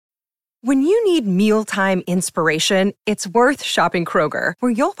When you need mealtime inspiration, it's worth shopping Kroger,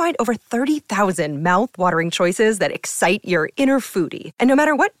 where you'll find over 30,000 mouth-watering choices that excite your inner foodie. And no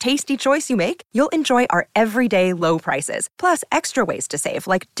matter what tasty choice you make, you'll enjoy our everyday low prices, plus extra ways to save,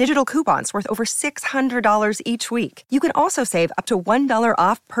 like digital coupons worth over $600 each week. You can also save up to $1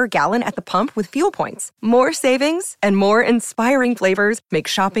 off per gallon at the pump with fuel points. More savings and more inspiring flavors make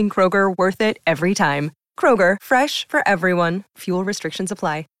shopping Kroger worth it every time. Kroger, fresh for everyone. Fuel restrictions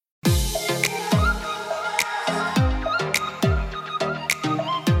apply.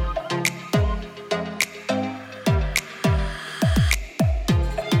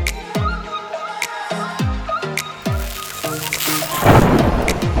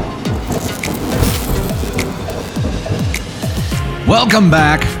 Welcome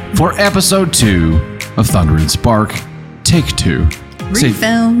back for episode 2 of Thunder and Spark, Take 2.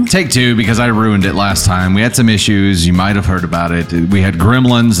 Refilm. Take 2 because I ruined it last time. We had some issues. You might have heard about it. We had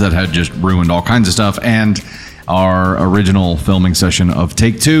gremlins that had just ruined all kinds of stuff. And our original filming session of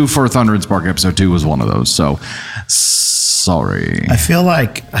Take 2 for Thunder and Spark episode 2 was one of those. So sorry. I feel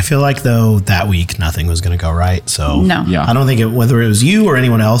like though that week nothing was going to go right. So No. Yeah. I don't think whether it was you or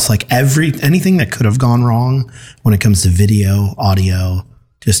anyone else, like anything that could have gone wrong when it comes to video, audio,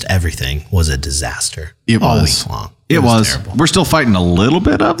 just everything was a disaster. It all was. week long. It was. terrible. We're still fighting a little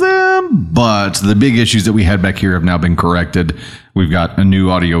bit of them, but the big issues that we had back here have now been corrected. We've got a new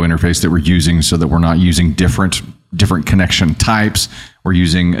audio interface that we're using so that we're not using different connection types. We're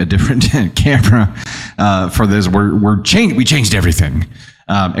using a different camera for this. We changed everything.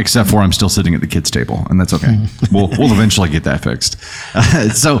 Except for I'm still sitting at the kids' table, and that's okay. We'll eventually get that fixed.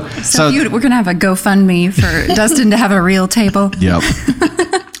 So We're going to have a GoFundMe for Dustin to have a real table. Yep.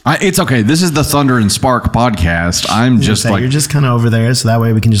 It's okay. This is the Thunder and Spark podcast. You're just kind of over there, so that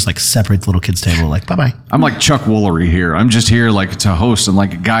way we can just like separate the little kids' table. Like, bye. I'm like Chuck Woolery here. I'm just here like to host and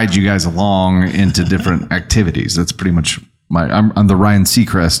like guide you guys along into different activities. That's pretty much I'm the Ryan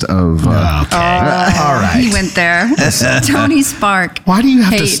Seacrest of. All right. He went there. Tony Spark. Why do you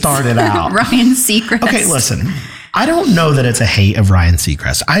have to hates start it out? Ryan Seacrest. Okay, listen. I don't know that it's a hate of Ryan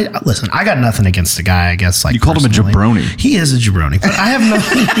Seacrest. I got nothing against the guy, I guess. Like, You called him a personally. jabroni. He is a jabroni, but I have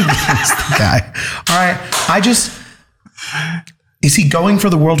nothing against the guy. All right. Is he going for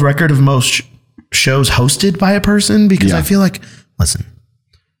the world record of most shows hosted by a person? Because I feel like, listen,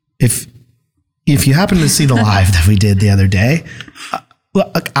 if you happen to see the live that we did the other day,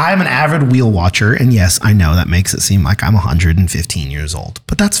 I'm an avid wheel watcher, and yes, I know that makes it seem like I'm 115 years old,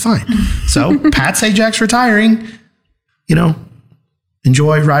 but that's fine. So Pat Sajak's retiring.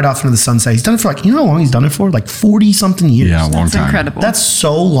 Enjoy, ride off into the sunset. He's done it for you know how long he's done it for? Like 40 something years. Yeah, a long That's time. incredible. That's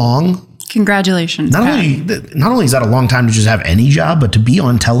so long. Congratulations. Not Pat. only is that a long time to just have any job, but to be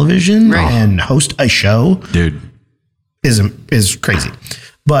on television and host a show, Dude. is crazy.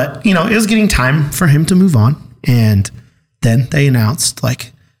 But it was getting time for him to move on, and then they announced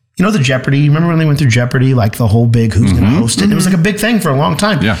the Jeopardy. Remember when they went through Jeopardy, like the whole big who's going to host it? It was like a big thing for a long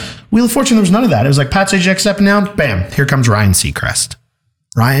time. Yeah. Wheel of Fortune, there was none of that. It was like Pat Sajak stepping down. Bam, here comes Ryan Seacrest.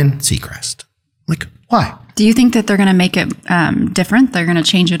 Like, why? Do you think that they're going to make it different? They're going to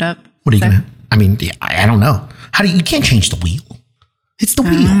change it up? What are you going to? I mean, I don't know. You can't change the wheel. It's the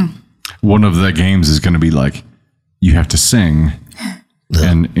wheel. One of the games is going to be like, you have to sing,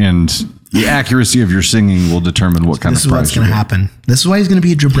 and the accuracy of your singing will determine what kind This of is prize what's going to you get. happen. This is why he's going to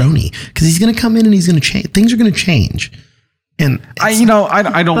be a jabroni, because he's going to come in and he's going to change. Things are going to change. And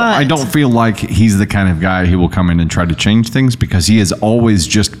I don't feel like he's the kind of guy who will come in and try to change things, because he has always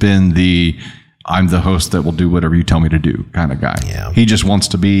just been I'm the host that will do whatever you tell me to do kind of guy. Yeah. He just wants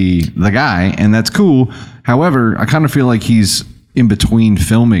to be the guy, and that's cool. However, I kind of feel like he's in between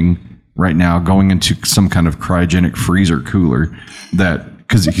filming right now, going into some kind of cryogenic freezer cooler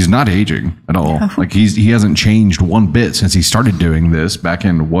because he's not aging at all. Like he hasn't changed one bit since he started doing this back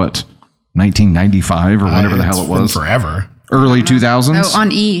in 1995 or whatever the hell it it's been was. forever. Early 2000s. Oh,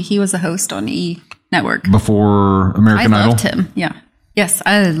 on E. He was the host on E Network. Before American I Idol. loved him. Yeah. Yes,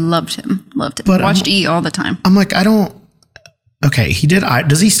 I loved him. But Watched E all the time. I'm like, okay, he did.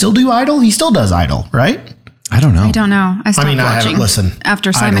 Does he still do Idol? He still does Idol, right? I don't know. I don't know. I stopped I watching. haven't listened.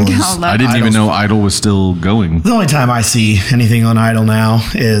 After Simon Idol is- Cowell I left. didn't even know Idol was still going. The only time I see anything on Idol now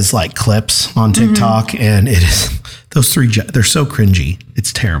is like clips on TikTok, and it is those three. They're so cringy.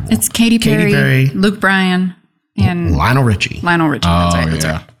 It's terrible. It's Katy Perry, Luke Bryan, and Lionel Richie. That's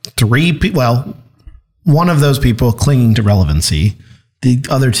right. Three people. Well, one of those people clinging to relevancy. The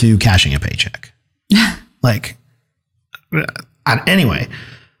other two cashing a paycheck. Anyway,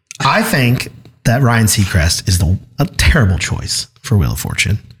 I think that Ryan Seacrest is a terrible choice for Wheel of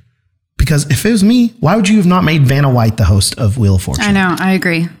Fortune. Because if it was me, why would you have not made Vanna White the host of Wheel of Fortune? I know. I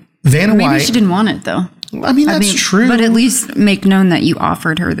agree. Vanna Maybe White. she didn't want it though. I mean, that's true. But at least make known that you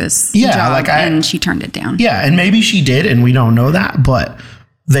offered her this job and she turned it down. Yeah, and maybe she did, and we don't know that, but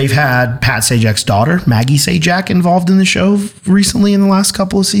they've had Pat Sajak's daughter, Maggie Sajak, involved in the show recently in the last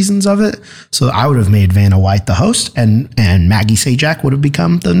couple of seasons of it. So I would have made Vanna White the host, and Maggie Sajak would have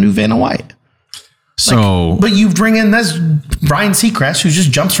become the new Vanna White. So, But you bring in this Ryan Seacrest, who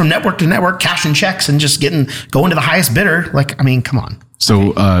just jumps from network to network, cashing checks and just going to the highest bidder. Like, I mean, come on.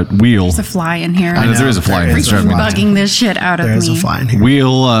 so Wheel. There's a fly in here. I know there is a fly in here. It's driving me nuts. Bugging this shit out of me. There's a fly in here.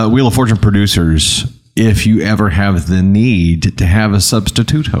 Wheel of Fortune producers. If you ever have the need to have a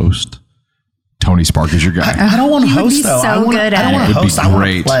substitute host, Tony Spark is your guy. I don't want to You would host, be though. so I don't want good to at it. host. It'd be I want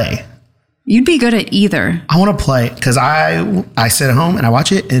to great. play. You'd be good at either. I want to play because I sit at home and I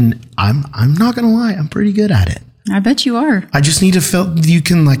watch it, and I'm not going to lie. I'm pretty good at it. I bet you are. I just need to you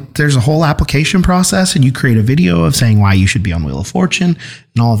can there's a whole application process, and you create a video of saying why you should be on Wheel of Fortune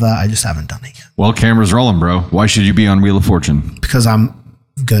and all of that. I just haven't done it yet Well, camera's rolling, bro. Why should you be on Wheel of Fortune? because I'm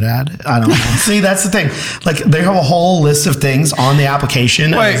good at it. I don't know. See, that's the thing. Like, they have a whole list of things on the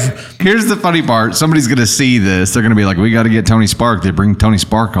application. Wait, here's the funny part. Somebody's going to see this. They're going to be like, we got to get Tony Spark. They bring Tony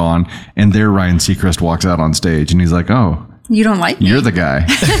Spark on, and there Ryan Seacrest walks out on stage, and he's like, oh, You don't like me? you're the guy.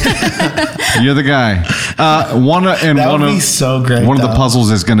 You're the guy. That would be so great, One of the though.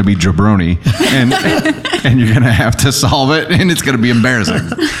 puzzles is going to be jabroni, and you're going to have to solve it, and it's going to be embarrassing.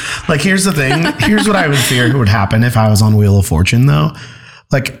 Like, here's the thing. Here's what I would fear would happen if I was on Wheel of Fortune, though.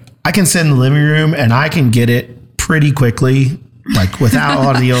 Like, I can sit in the living room and I can get it pretty quickly, like, without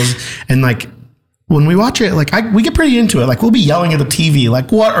audios. And like, when we watch it, like, we get pretty into it. Like, we'll be yelling at the TV,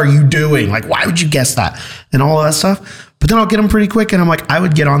 like, what are you doing? Like, why would you guess that? And all of that stuff. But then I'll get them pretty quick, and I'm like, I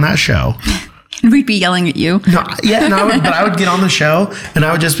would get on that show. We'd be yelling at you. No, yeah, no, but I would get on the show, and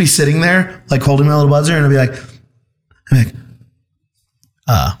I would just be sitting there, like, holding my little buzzer, and I'd be like,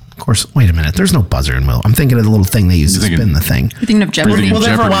 of course, wait a minute. There's no buzzer in Wheel. I'm thinking of the little thing they use to spin the thing. You're thinking of Jeopardy. Well,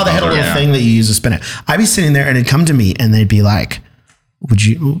 then for a while they had a little thing that you use to spin it. I'd be sitting there and it'd come to me and they'd be like, would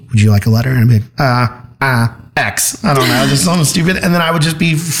you like a letter? And I'd be like, X. I don't know, just something stupid. And then I would just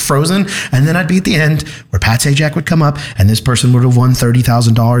be frozen. And then I'd be at the end where Pat Sajak would come up and this person would have won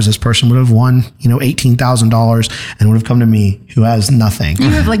 $30,000. This person would have won, $18,000 and would have come to me who has nothing. You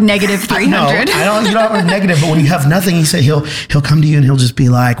have like negative 300. No, I don't. You don't have negative, but when you have nothing, he said he'll come to you and he'll just be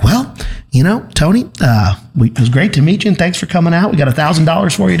like, "Well, Tony, it was great to meet you, and thanks for coming out. We got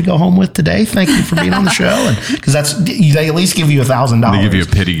 $1,000 for you to go home with today. Thank you for being on the show." And because they at least give you $1,000. They give you a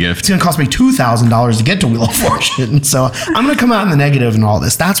pity gift. It's going to cost me $2,000 to get to Wheel of Fortune, so I'm going to come out in the negative and all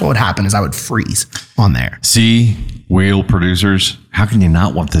this. That's what would happen is I would freeze on there. See, Wheel producers, how can you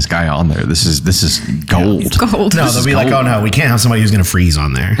not want this guy on there? This is gold. Gold. No, they'll be like, "Oh no, we can't have somebody who's going to freeze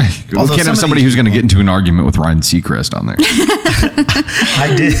on there." We can't have somebody who's going to get into an argument with Ryan Seacrest on there.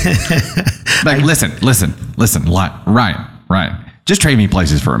 I did. Like, listen, Ryan, just trade me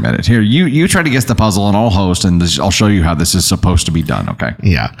places for a minute. Here, you try to guess the puzzle and I'll host, and I'll show you how this is supposed to be done, okay?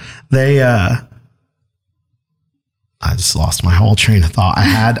 Yeah. They I just lost my whole train of thought. I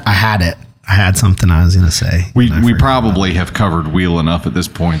had it. I had something I was going to say. We probably have covered Wheel enough at this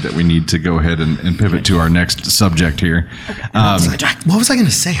point that we need to go ahead and pivot to our next subject here. What was I going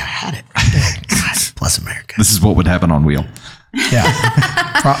to say? I had it. God, bless America. This is what would happen on Wheel. Yeah.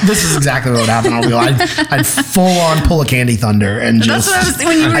 This is exactly what would happen on Wheel. I'd full on pull a Candy Thunder and That's just. what I was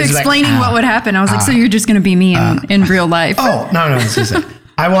when you were I was explaining like, what would happen. I was like, so you're just going to be me in real life. Oh, no.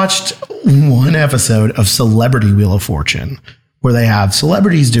 I watched one episode of Celebrity Wheel of Fortune where they have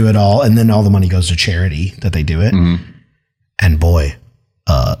celebrities do it all, and then all the money goes to charity that they do it. Mm-hmm. And boy,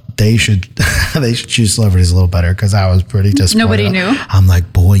 they should choose celebrities a little better because I was pretty disappointed. Nobody knew. I'm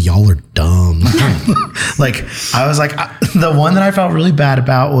like, boy, y'all are dumb. Like, I was like, the one that I felt really bad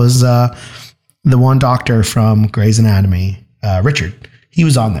about was the one doctor from Grey's Anatomy, Richard. He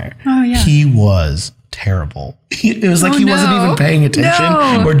was on there. Oh, yeah. He was terrible. It was like he wasn't no. even paying attention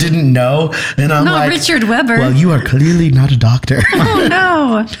No. or didn't know. And I'm Not like, Richard Weber. well, you are clearly not a doctor. Oh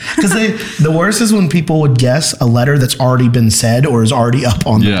no. Because the worst is when people would guess a letter that's already been said or is already up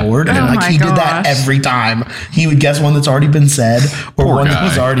on the board. And Oh like my he did that gosh. every time. He would guess one that's already been said or Poor one that guy.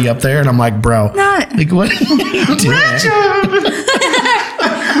 was already up there. And I'm like, bro, Not- like what are you doing?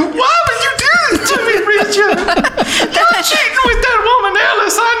 Why would you do this to me, Richard? You're cheating with that woman,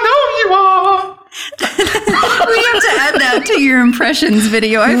 Alice. I know you are. We have to add that to your impressions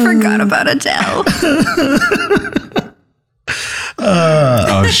video. I forgot about Adele.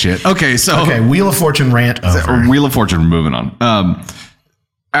 Oh, shit. Okay, so... Okay, Wheel of Fortune rant over. Wheel of Fortune, moving on.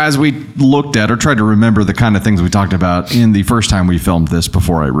 As we looked at or tried to remember the kind of things we talked about in the first time we filmed this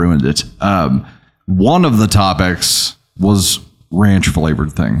before I ruined it, one of the topics was ranch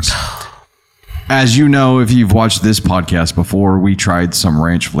flavored things. As you know, if you've watched this podcast before, we tried some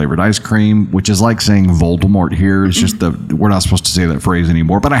ranch flavored ice cream, which is like saying Voldemort here. It's just we're not supposed to say that phrase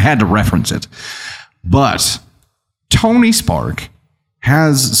anymore, but I had to reference it. But Tony Spark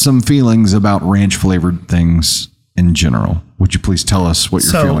has some feelings about ranch flavored things in general. Would you please tell us what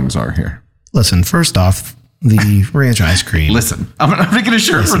your feelings are here? Listen, first off, the ranch ice cream. Listen, I'm making a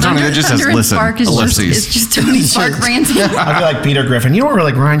shirt for Tony that just says listen. It's just Tony Spark ranting. I feel like Peter Griffin. You know what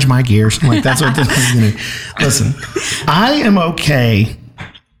really grinds my gears? I'm like, that's what this is going to be. Listen, I am okay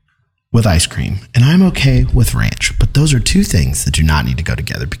with ice cream and I'm okay with ranch, but those are two things that do not need to go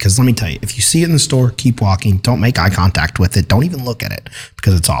together, because let me tell you, if you see it in the store, keep walking. Don't make eye contact with it. Don't even look at it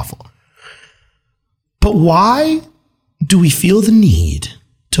because it's awful. But why do we feel the need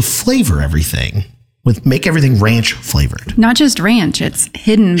to flavor everything make everything ranch flavored? Not just ranch, it's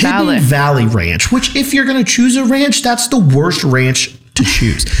Hidden Valley. Hidden Valley Ranch, which if you're going to choose a ranch, that's the worst ranch to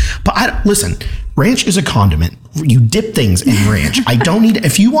choose. But listen, ranch is a condiment. You dip things in ranch. I don't need,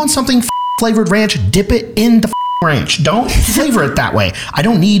 if you want something flavored ranch, dip it in the ranch. Don't flavor it that way. I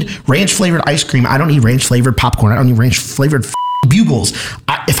don't need ranch flavored ice cream. I don't need ranch flavored popcorn. I don't need ranch flavored Bugles.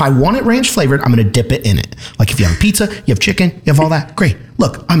 If I want it ranch flavored, I'm going to dip it in it. Like if you have a pizza, you have chicken, you have all that. Great.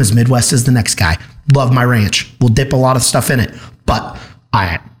 Look, I'm as Midwest as the next guy. Love my ranch. We'll dip a lot of stuff in it, but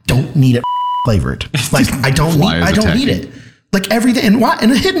I don't need it flavored. Like I don't need it. Like everything. And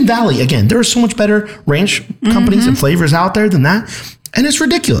in a Hidden Valley, again, there are so much better ranch companies and flavors out there than that. And it's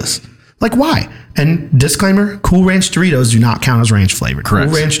ridiculous. Like why? And disclaimer, Cool Ranch Doritos do not count as ranch flavored. Correct.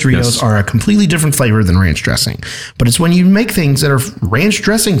 Cool Ranch Doritos are a completely different flavor than ranch dressing. But it's when you make things that are ranch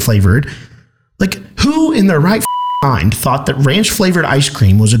dressing flavored, like who in their right mind thought that ranch flavored ice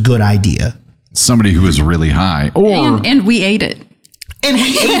cream was a good idea? Somebody who is really high. And we ate it. And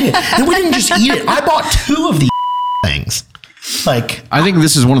we ate it. And we didn't just eat it. I bought 2 of these things. Like, I think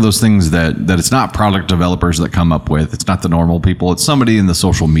this is one of those things that it's not product developers that come up with. It's not the normal people. It's somebody in the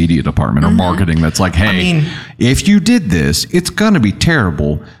social media department or marketing that's like, hey, if you did this, it's going to be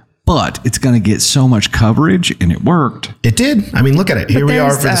terrible, but it's going to get so much coverage, and it worked. It did. I mean, look at it. Here we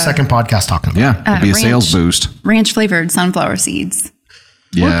are for the second podcast talking about it. Yeah, it'd be a sales boost. Ranch flavored sunflower seeds.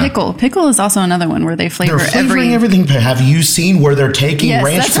 Yeah. Or pickle. Pickle is also another one where they flavor They're flavoring everything. Have you seen where they're taking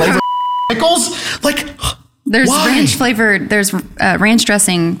ranch flavored pickles? Like, there's why? ranch flavored. There's ranch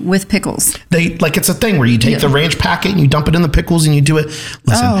dressing with pickles. They like it's a thing where you take the ranch packet and you dump it in the pickles and you do it.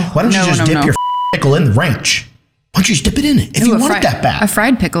 Listen, why don't you just dip your pickle in the ranch? Why don't you just dip it in it if you want it that bad? A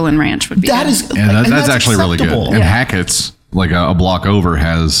fried pickle and ranch would be that good. is that's actually really good. And Hackett's, like a block over,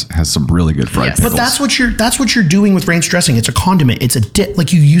 has some really good fried pickles. But that's what you're doing with ranch dressing. It's a condiment. It's a dip.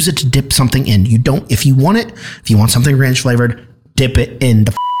 Like you use it to dip something in. You don't if you want something ranch flavored, dip it in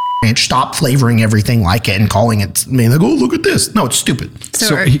the ranch. Stop flavoring everything like it and calling it. Like, oh, look at this. No, it's stupid.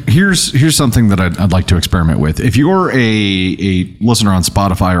 So here's something that I'd like to experiment with. If you're a listener on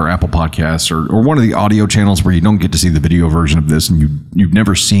Spotify or Apple Podcasts or one of the audio channels where you don't get to see the video version of this and you've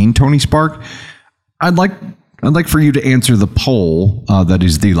never seen Tony Spark, I'd like for you to answer the poll that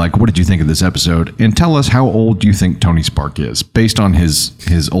is what did you think of this episode? And tell us how old do you think Tony Spark is based on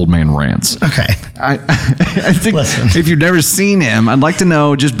his old man rants. Okay. I think if you've never seen him, I'd like to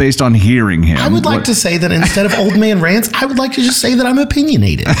know just based on hearing him. I would like to say that instead of old man rants, I would like to just say that I'm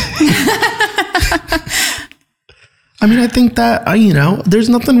opinionated. I mean, I think that, there's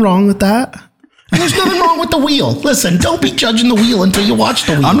nothing wrong with that. There's nothing wrong with the wheel. Listen, don't be judging the wheel until you watch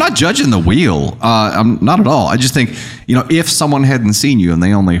the wheel. I'm not judging the wheel. I'm not at all. I just think, if someone hadn't seen you and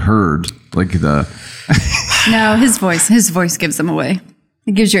they only heard No, his voice gives them away.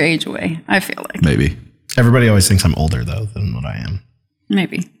 It gives your age away, I feel like. Maybe. Everybody always thinks I'm older, though, than what I am.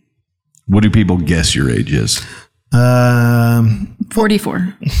 Maybe. What do people guess your age is?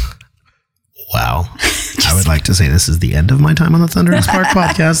 44. Wow. I would like to say this is the end of my time on the Thunder and Spark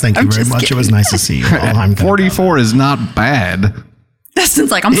podcast. Thank you very much. Kidding. It was nice to see you. 44 is not bad. Dustin's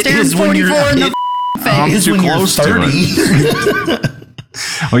like, I'm staring 44 in the face. Too close to it.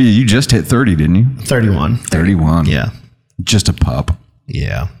 Oh, yeah. You just hit 30, didn't you? 31. 31. Yeah. Just a pup.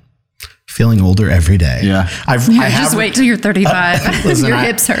 Yeah. Feeling older every day. Yeah. Just wait till you're 35. Listen, your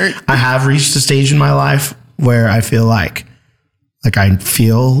hips hurt. I have reached a stage in my life where I feel like I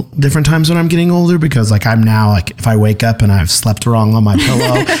feel different times when I'm getting older because I'm now if I wake up and I've slept wrong on my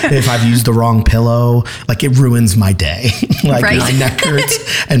pillow, if I've used the wrong pillow, it ruins my day. My neck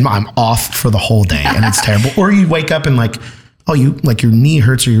hurts and I'm off for the whole day and it's terrible. Or you wake up and your knee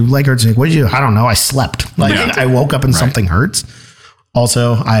hurts or your leg hurts. What did you do? I don't know. I slept. I woke up and something hurts.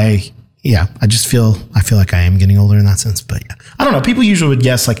 Also, I feel like I am getting older in that sense. But yeah, I don't know. People usually would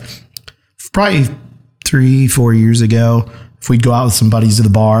guess probably 3-4 years ago, if we'd go out with some buddies to the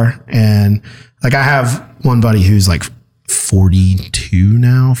bar, and like I have one buddy who's like 42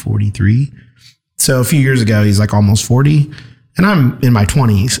 now, 43. So a few years ago, he's like almost 40. And I'm in my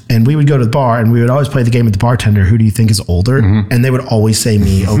 20s, and we would go to the bar and we would always play the game with the bartender. Who do you think is older? And they would always say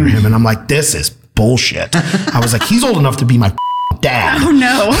me over him. And I'm like, this is bullshit. I was like, he's old enough to be my dad. Oh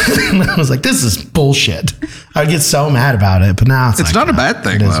no. And I was like, this is bullshit. I would get so mad about it, but now it's like, not a bad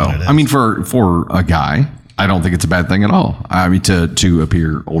thing, it is though. what it is. I mean, for a guy, I don't think it's a bad thing at all. I mean, to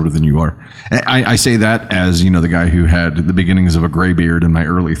appear older than you are. I say that as, the guy who had the beginnings of a gray beard in my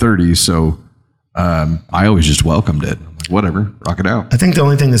early 30s. So I always just welcomed it. I'm like, whatever, rock it out. I think the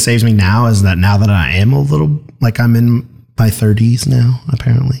only thing that saves me now is that now that I am a little, like I'm in my 30s now,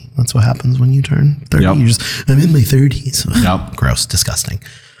 apparently. That's what happens when you turn 30. Yep. You're just, I'm in my 30s. Yep. Gross, disgusting.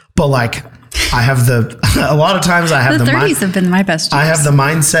 But like, I have a lot of times I have The 30s have been my best years. I have the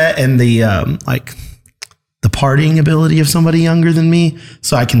mindset and the the partying ability of somebody younger than me.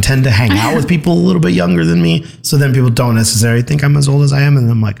 So I can tend to hang out with people a little bit younger than me. So then people don't necessarily think I'm as old as I am. And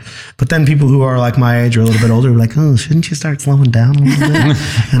I'm like, but then people who are like my age or a little bit older are like, oh, shouldn't you start slowing down a little bit?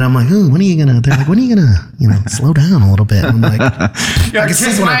 And I'm like, oh, they're like, when are you gonna, slow down a little bit? And I'm like, You're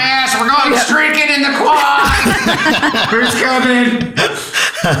kissing my ass. We're going streaking in the quad. Who's coming?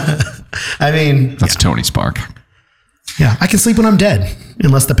 I mean, That's Tony Spark. yeah, I can sleep when I'm dead,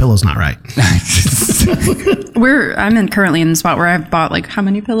 unless the pillow's not right. I'm currently in the spot where I've bought like how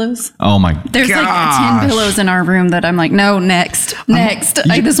many pillows? Oh my There's like 10 pillows in our room that I'm like, no, next.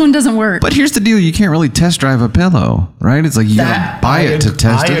 Like, this one doesn't work. But here's the deal: you can't really test drive a pillow, right? It's like you gotta buy it to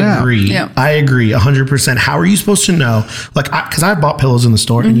test it out. Yeah. I agree 100%. How are you supposed to know? Like, because I bought pillows in the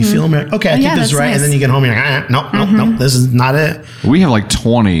store and you feel them, you're like, okay, I think this is that's right. nice. And then you get home and you're like, nope, this is not it. We have like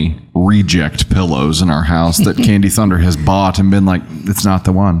 20 reject pillows in our house that Candy Thunder has bought and been like, it's not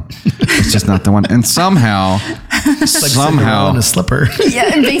the one. It's just not the one. And somehow, Cinderella in a slipper. Yeah,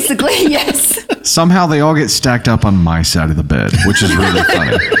 basically, yes. somehow they all get stacked up on my side of the bed, which is really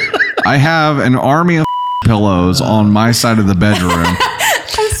funny. I have an army of pillows on my side of the bedroom.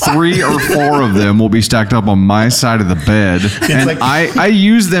 3 or 4 of them will be stacked up on my side of the bed. And like- I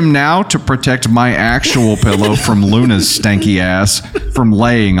use them now to protect my actual pillow from Luna's stanky ass from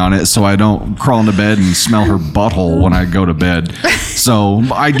laying on it so I don't crawl into bed and smell her butthole when I go to bed. So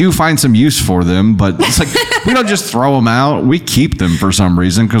I do find some use for them, but it's like we don't just throw them out. We keep them for some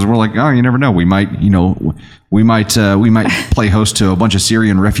reason because we're like, oh, you never know. We might, we might play host to a bunch of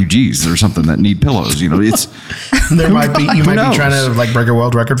Syrian refugees or something that need pillows. It's You might be knows? trying to like break a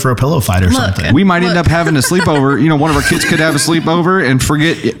world record for a pillow fight or something. we might end up having a sleepover. One of our kids could have a sleepover and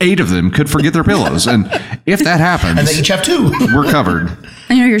forget 8 of them could forget their pillows. And if that happens, And they each have 2. we're covered.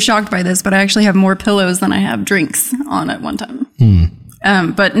 I know you're shocked by this, but I actually have more pillows than I have drinks on at one time.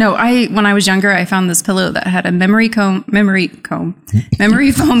 But no, when I was younger, I found this pillow that had a memory foam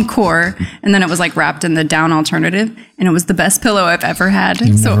core, and then it was like wrapped in the down alternative, and it was the best pillow I've ever had.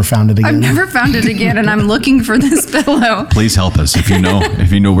 You've never found it again? I've never found it again, and I'm looking for this pillow. Please help us if you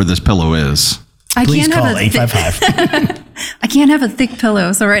know where this pillow is. Please can't call have 855. I can't have a thick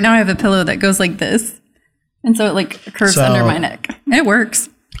pillow, so right now I have a pillow that goes like this, and so it like curves under my neck. It works.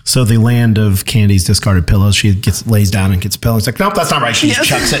 So the land of Candy's discarded pillows, she lays down and gets a pillow. It's like, nope, that's not right. She just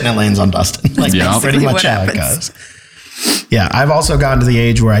chucks it and it lands on Dustin. Like, Yeah. that's pretty basically much what how it happens. goes. Yeah, I've also gotten to the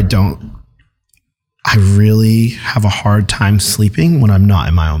age where I really have a hard time sleeping when I'm not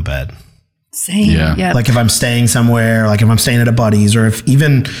in my own bed. Same. Yeah. Yeah. Like if I'm staying somewhere, like if I'm staying at a buddy's, or if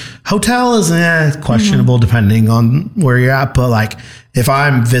even hotel is questionable depending on where you're at. But like if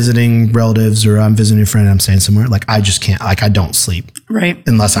I'm visiting relatives or I'm visiting a friend and I'm staying somewhere, like I just can't, like I don't sleep right.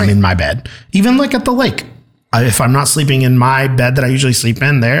 unless I'm in my bed. Even like at the lake. If I'm not sleeping in my bed that I usually sleep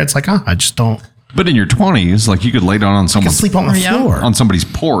in there, it's like, I just don't. But in your 20s, like you could lay down on I can someone's sleep on the Yeah. floor. on somebody's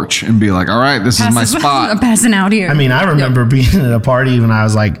porch and be like, all right, this is my I'm spot. passing out here. I mean, I remember being at a party when I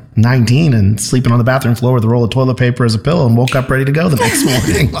was like 19 and sleeping on the bathroom floor with a roll of toilet paper as a pillow and woke up ready to go the next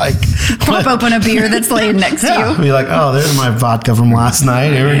morning. Like, pop open a beer that's laying next yeah, to be like, oh, there's my vodka from last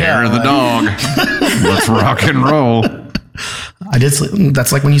night. Here we Hair go. of the dog. Let's rock and roll. I did sleep.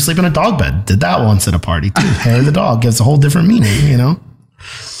 That's like when you sleep in a dog bed. Did that once at a party too. Hair of the dog gives a whole different meaning, you.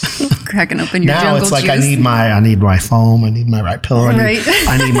 Cracking open your Now jungle it's like juice. I need my foam. I need my right pillow. Right.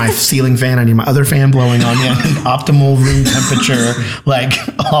 I need my ceiling fan. I need my other fan blowing on me. I need optimal room temperature. Like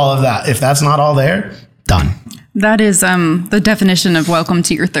all of that. If that's not all there, done. That is the definition of welcome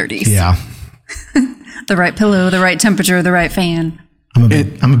to your 30s. Yeah. The right pillow, the right temperature, the right fan.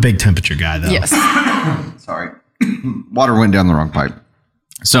 I'm a big temperature guy though. Yes. Sorry. Water went down the wrong pipe.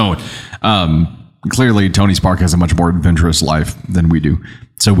 So, clearly Tony Spark has a much more adventurous life than we do.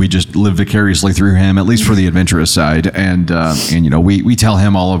 So we just live vicariously through him, at least for the adventurous side. And we tell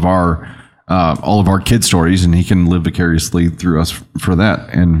him all of our kid stories, and he can live vicariously through us for that.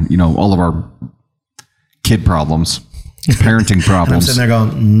 And, all of our kid problems, parenting I'm problems. sitting there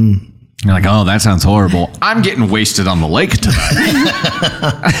going, You're like, oh, that sounds horrible. I'm getting wasted on the lake tonight.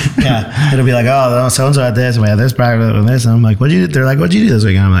 yeah. It'll be like, oh, so-and-so had this, we had this practice and this. And I'm like, what'd you do? They're like, what'd you do this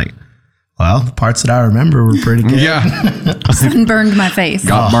weekend? I'm like, well, the parts that I remember were pretty good. Yeah. Sunburned my face.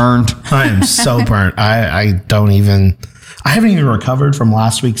 Got burned. I am so burnt. I haven't even recovered from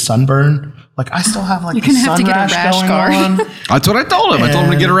last week's sunburn. Like, I still have like You're going to have to get a rash guard. That's what I told him. I told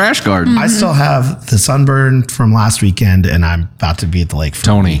him to get a rash guard. I still have the sunburn from last weekend, and I'm about to be at the lake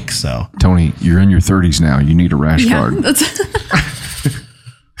for a week. So, Tony, you're in your 30s now. You need a rash guard.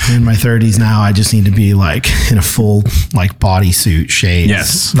 I'm in my 30s now. I just need to be like in a full like bodysuit, shades.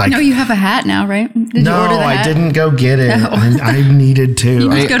 Yes. Like, No, you have a hat now, right? Did you order the hat? I didn't go get it. No. I needed to. You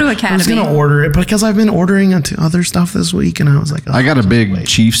just go to I Academy. was going to order it because I've been ordering other stuff this week, and I was like, I got a big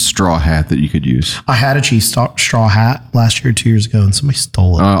Chiefs straw hat that you could use. I had a Chiefs straw hat last year, 2 years ago, and somebody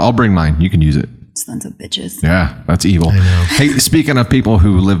stole it. I'll bring mine. You can use it. Sons of bitches. Yeah, that's evil. I know. Hey, speaking of people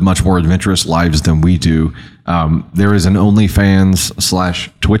who live much more adventurous lives than we do, there is an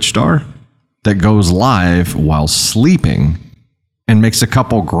OnlyFans/Twitch star that goes live while sleeping and makes a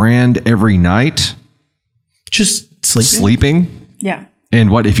couple grand every night Just sleeping. sleeping. Yeah.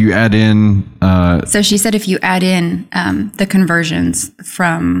 And what if you add in So she said if you add in the conversions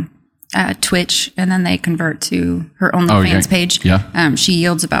from Twitch and then they convert to her OnlyFans page, she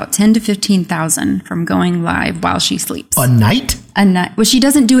yields about 10 to 15,000 from going live while she sleeps. A night? A night. Well, she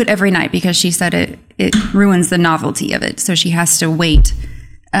doesn't do it every night because she said it ruins the novelty of it. So she has to wait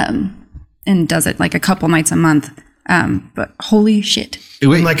and does it like a couple nights a month. But holy shit.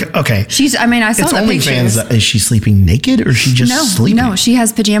 Like, okay. I saw It's the pictures. OnlyFans. Is she sleeping naked or is she just sleeping? No, she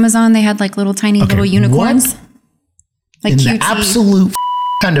has pajamas on. They had like little tiny little unicorns. What Like in cutesy. the absolute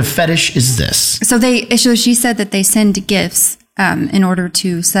kind of fetish is this? So she said that they send gifts in order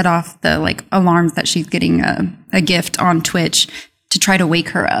to set off the like alarms that she's getting a gift on Twitch to try to wake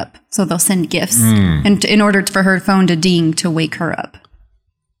her up. So they'll send gifts and in order for her phone to ding to wake her up.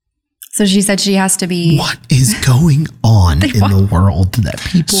 So she said she has to be. What is going on in the world that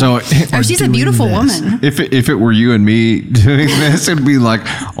people? She's a beautiful woman. If it were you and me doing this, it'd be like,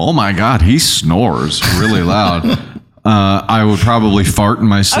 oh my God, he snores really loud. I would probably fart in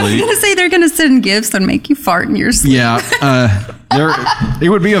my I was sleep. going to say they're going to send gifts and make you fart in your sleep. Yeah. It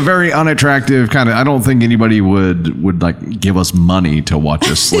would be a very unattractive kind of, I don't think anybody would like give us money to watch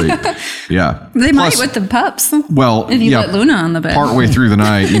us sleep. Yeah. They might with the pups. Well, if you let Luna on the bed. Partway through the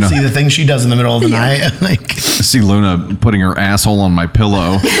night, See the thing she does in the middle of the night? Like, see Luna putting her asshole on my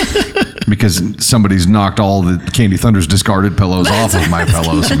pillow because somebody's knocked all the Candy Thunder's discarded pillows off of my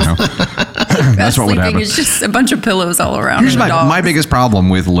pillows. That's what would happen. It's just a bunch of pillows all around. Here's my biggest problem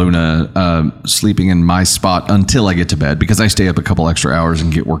with Luna sleeping in my spot until I get to bed, because I stay up a couple extra hours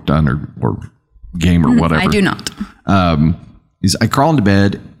and get work done or game or whatever. I do not. Is I crawl into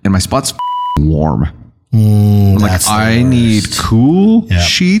bed and my spot's warm. Like I need cool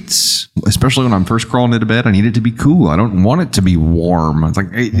sheets, especially when I'm first crawling into bed. I need it to be cool. I don't want it to be warm. It's like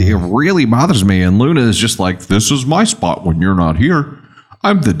it really bothers me. And Luna is just like, this is my spot when you're not here.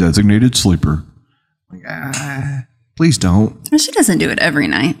 I'm the designated sleeper. Like, please don't. She doesn't do it every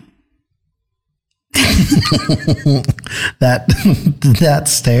night. that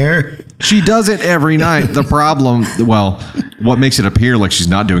stare. She does it every night. The problem, what makes it appear like she's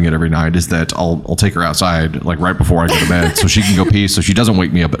not doing it every night is that I'll take her outside like right before I go to bed so she can go pee, so she doesn't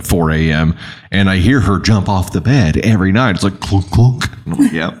wake me up at 4 a.m. and I hear her jump off the bed every night. It's like clunk clunk. And I'm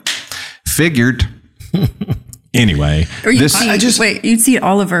like, yep, figured. Anyway, you'd see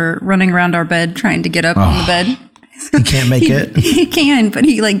Oliver running around our bed trying to get up on the bed. He can't make it. He can, but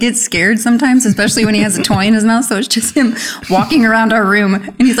he like gets scared sometimes, especially when he has a toy in his mouth. So it's just him walking around our room,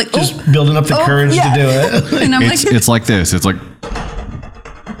 and he's like, just building up the courage to do it. And I'm it's like this. It's like,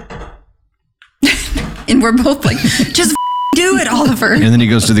 and we're both like, just do it, Oliver. And then he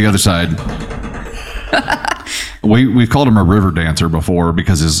goes to the other side. We've called him a river dancer before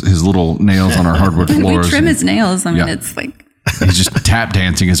because his little nails on our hardwood floors. We trim his nails. I mean, it's like he's just tap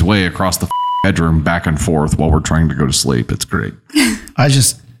dancing his way across the bedroom back and forth while we're trying to go to sleep. It's great.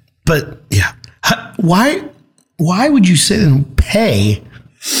 Why would you sit and pay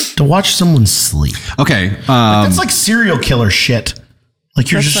to watch someone sleep? Okay. That's like serial killer shit. Like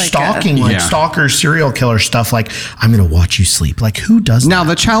you're just like stalking, stalker serial killer stuff. Like, I'm going to watch you sleep. Like, who does now,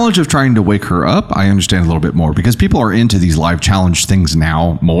 the challenge of trying to wake her up, I understand a little bit more because people are into these live challenge things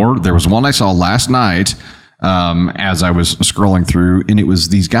now more. There was one I saw last night as I was scrolling through, and it was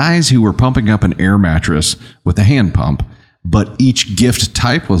these guys who were pumping up an air mattress with a hand pump, but each gift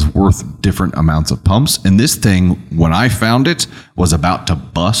type was worth different amounts of pumps. And this thing, when I found it, was about to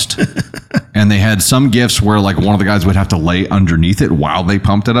bust. And they had some gifts where like one of the guys would have to lay underneath it while they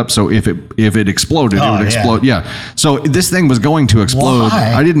pumped it up. So if it exploded, it would explode. Yeah. So this thing was going to explode.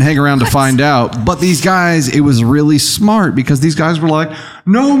 Why? I didn't hang around to find out. But these guys, it was really smart because these guys were like,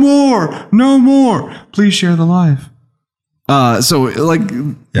 no more. Please share the life. So like,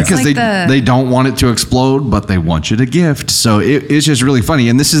 because like they don't want it to explode, but they want you to gift. So it's just really funny.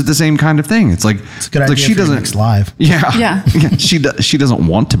 And this is the same kind of thing. It's like, It's a good idea she for your doesn't next live. Yeah. Yeah. She doesn't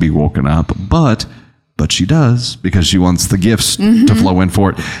want to be woken up, but she does because she wants the gifts to flow in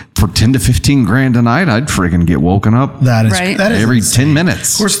for it. For 10 to 15 grand a night, I'd friggin' get woken up That is Right. that is every insane. 10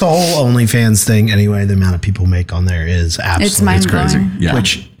 minutes. Of course, the whole OnlyFans thing, anyway, the amount of people make on there is absolutely It's mind-blowing. crazy. Yeah.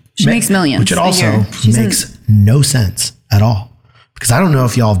 Which She makes millions Which it a also year. She's in- makes no sense at all. Because I don't know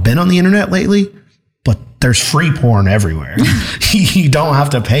if y'all have been on the internet lately, but there's free porn everywhere. You don't have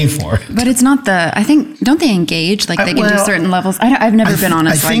to pay for it. But it's not I think, don't they engage? Like they can do well, certain levels. I've never been on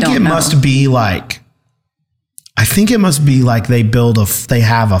it, so I think don't it know. must be like, they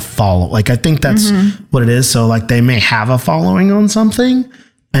have a follow. Like, I think that's what it is. So like they may have a following on something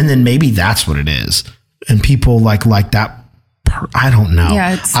and then maybe that's what it is. And people like that. I don't know.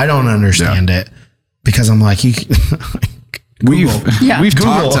 Yeah, it's- I don't understand it because I'm like, We've Yeah.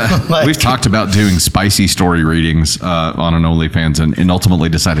 Google. we've talked about doing spicy story readings on an OnlyFans and ultimately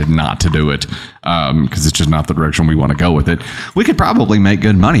decided not to do it because it's just not the direction we want to go with it. We could probably make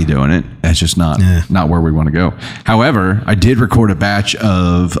good money doing it. That's just not where we want to go. However, I did record a batch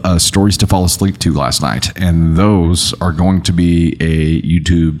of stories to fall asleep to last night, and those are going to be a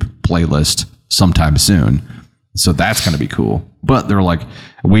YouTube playlist sometime soon. So that's going to be cool. But they're like,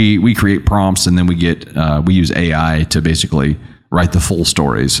 we create prompts and then we use AI to basically write the full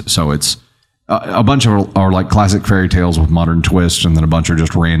stories. So it's a bunch of are like classic fairy tales with modern twists, and then a bunch are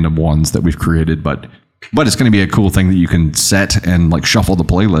just random ones that we've created. But it's going to be a cool thing that you can set and like shuffle the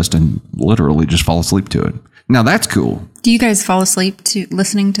playlist and literally just fall asleep to it. Now that's cool. Do you guys fall asleep to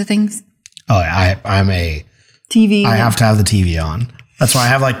listening to things? I'm a TV? I have to have the TV on. That's why I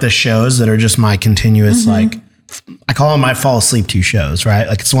have like the shows that are just my continuous, like, I call them my fall asleep to shows, right?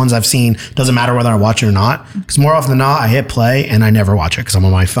 Like it's the ones I've seen. Doesn't matter whether I watch it or not. Because more often than not, I hit play and I never watch it because I'm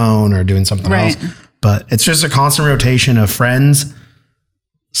on my phone or doing something Right. else. But it's just a constant rotation of Friends,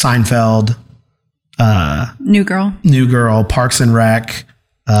 Seinfeld, New Girl? New Girl, Parks and Rec.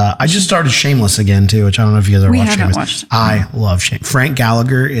 I just started Shameless again too, which I don't know if you guys ever We watched haven't Shameless. watched. I love Shameless. Frank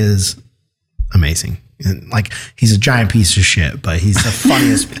Gallagher is amazing. And like he's a giant piece of shit, but he's the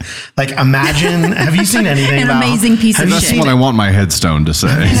funniest. Like imagine, have you seen anything An about amazing piece of have you That's shit. what I want my headstone to say.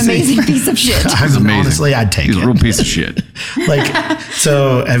 An amazing piece of shit. He's amazing. Honestly, I'd take He's it. a real piece of shit. Like,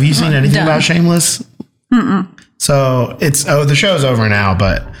 so have you seen anything Done. about Shameless? So the show's over now,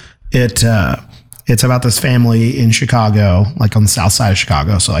 but it's about this family in Chicago, like on the south side of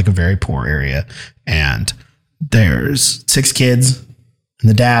Chicago, so like a very poor area, and there's 6 kids, and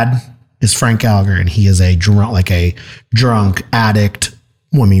the dad is Frank Gallagher, and he is a drunk addict,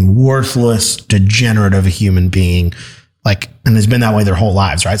 worthless, degenerate of a human being, like, and has been that way their whole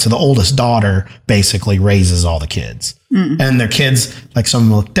lives, right? So the oldest daughter basically raises all the kids, and their kids, like some of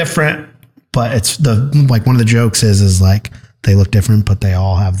them look different, but it's one of the jokes is like they look different, but they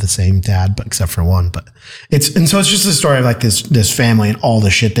all have the same dad, but except for one. But so it's just a story of like this family and all the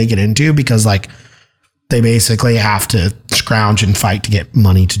shit they get into because like they basically have to scrounge and fight to get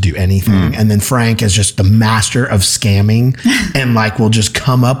money to do anything. And then Frank is just the master of scamming and like will just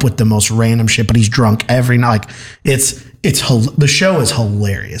come up with the most random shit, but he's drunk every night. Like the show is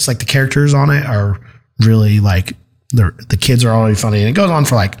hilarious. Like the characters on it are really like the kids are already funny, and it goes on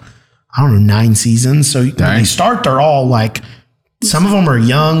for like, I don't know, 9 seasons. So when they start, they're all like, some of them are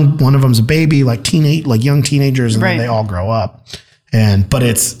young. One of them's a baby, like young teenagers, and Right. then they all grow up. But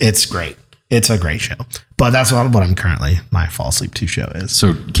it's great. It's a great show. But that's what I'm currently, my fall asleep to show is.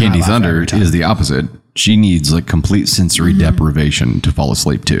 So Candy laugh Thunder every time. is the opposite. She needs like complete sensory deprivation to fall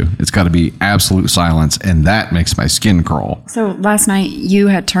asleep to. It's got to be absolute silence, and that makes my skin crawl. So last night you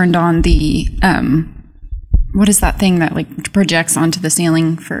had turned on the what is that thing that like projects onto the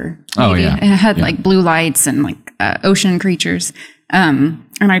ceiling for TV? Oh, yeah. And it had like blue lights and like ocean creatures. And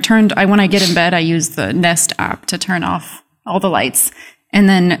when I get in bed, I use the Nest app to turn off all the lights. And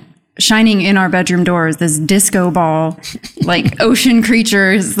then shining in our bedroom door is this disco ball, like ocean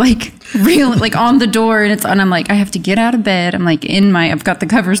creatures, like real, like on the door. And I'm like, I have to get out of bed. I'm like I've got the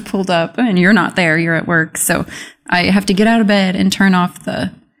covers pulled up and you're not there. You're at work. So I have to get out of bed and turn off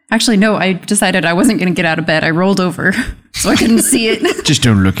Actually, no, I decided I wasn't going to get out of bed. I rolled over so I couldn't see it. Just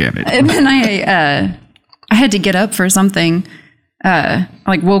don't look at it. And then I had to get up for something.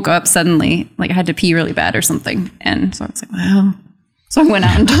 Like woke up suddenly, like I had to pee really bad or something. And so I was like, well, so I went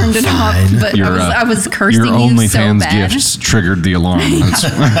out and turned it off. But I was cursing your you so OnlyFans bad. gifts triggered the alarm.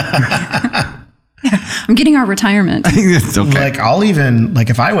 I'm getting our retirement. It's okay. Like I'll even like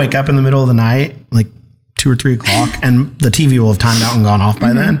if I wake up in the middle of the night, like 2 or 3 o'clock, and the TV will have timed out and gone off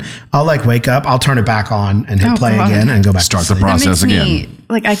by then. I'll like wake up, I'll turn it back on and hit play God. again and go back. Start to the sleep. process That makes again. me,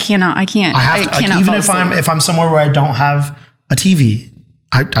 like I can't. I have to, like, cannot even fall if asleep. I'm somewhere where I don't have a TV,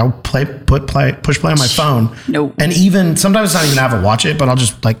 I'll push play on my phone. No. And even sometimes it's not even have to watch it, but I'll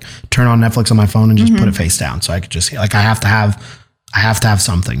just like turn on Netflix on my phone and just put it face down so I could just like I have to have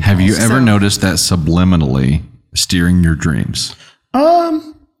something. Have you ever noticed that subliminally steering your dreams?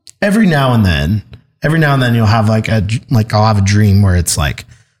 Every now and then you'll have I'll have a dream where it's like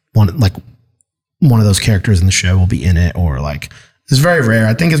one of those characters in the show will be in it, or like it's very rare.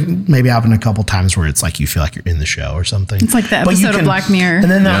 I think it's maybe happened a couple times where it's like you feel like you're in the show or something. It's like the But you episode of Black Mirror.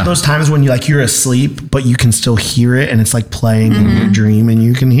 And then those times when you're asleep, but you can still hear it, and it's like playing in your dream, and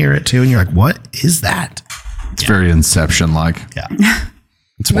you can hear it too, and you're like, "What is that?" It's very Inception-like. Yeah,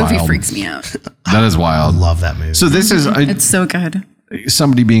 It's movie wild. freaks me out. That is wild. love that movie. So this is It's so good.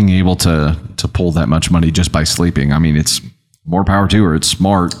 somebody being able to pull that much money just by sleeping. I mean, it's more power to her. It's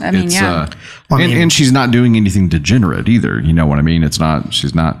smart. I mean, it's, yeah. and she's not doing anything degenerate either. You know what I mean? It's not.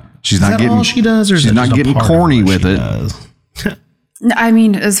 She's not that getting. all she does, or is she's that not just a getting part of corny what with she it. does? I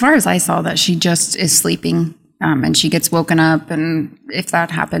mean, as far as I saw, that she just is sleeping, and she gets woken up, and if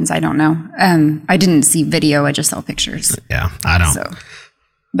that happens, I don't know. I didn't see video; I just saw pictures. Yeah, I don't. So,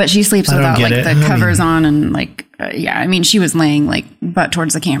 but she sleeps I don't without get like it. the I covers on, and like, yeah. I mean, she was laying like butt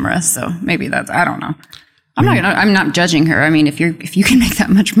towards the camera, so maybe that's. I don't know. I'm not judging her. I mean, if you can make that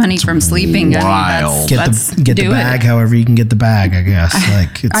much money from sleeping, wild. Get the bag however you can get the bag, I guess.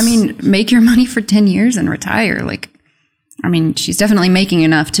 Like it's, I mean, make your money for 10 years and retire. Like, I mean, she's definitely making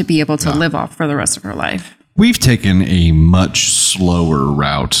enough to be able to live off for the rest of her life. We've taken a much slower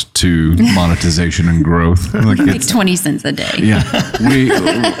route to monetization and growth. Like Make 20 cents a day. yeah,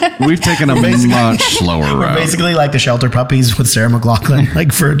 we've taken a much slower route. basically like the shelter puppies with Sarah McLachlan.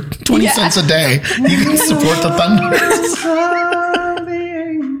 Like for 20 cents a day, you can support the Thunders.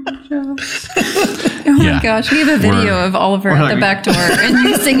 Oh my Yeah. gosh, we have a video We're- of Oliver we're at like- the back door and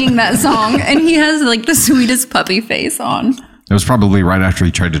you singing that song, and he has like the sweetest puppy face on. It was probably right after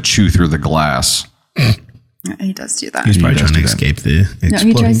he tried to chew through the glass. He does do that. He's probably does trying to do that. escape the No,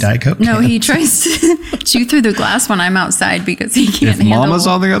 exploding Diet Coke. No, he tries to chew through the glass when I'm outside because he can't If handle. Mama's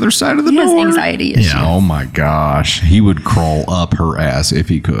on the other side of the he has door, anxiety issues. Oh my gosh, he would crawl up her ass if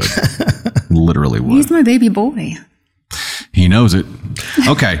he could. Literally would. He's my baby boy. He knows it.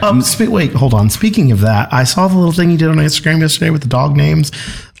 Okay. Wait, hold on. Speaking of that, I saw the little thing you did on Instagram yesterday with the dog names.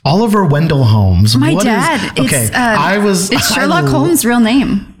 Oliver Wendell Holmes. My What is- dad. okay, It's Sherlock Holmes' real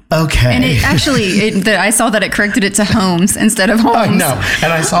name. Okay. And it actually, I saw that it corrected it to Holmes instead of Holmes. I know.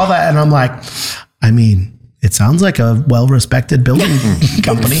 And I saw that and I'm like, I mean, it sounds like a well-respected building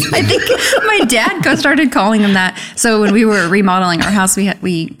company. I think my dad started calling him that. So when we were remodeling our house,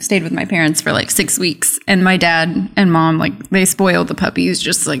 we stayed with my parents for like 6 weeks, and my dad and mom, like, they spoiled the puppies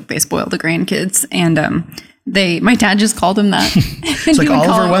just like they spoiled the grandkids. And my dad just called him that. It's like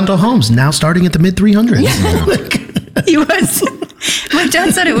Oliver Wendell Holmes, now starting at the mid 300s. He was. My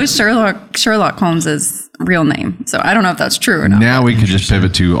dad said it was Sherlock Holmes's real name. So I don't know if that's true or not. Now we can just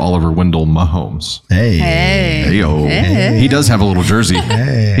pivot to Oliver Wendell Mahomes. Hey. Hey-o. He does have a little jersey.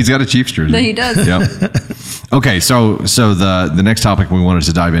 He's got a Chiefs jersey. He does. Yep. Okay, so the next topic we wanted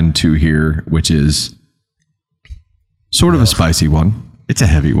to dive into here, which is sort of a spicy one. It's a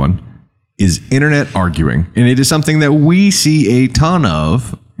heavy one. Is internet arguing. And it is something that we see a ton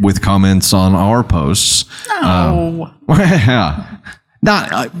of with comments on our posts. Oh. Yeah.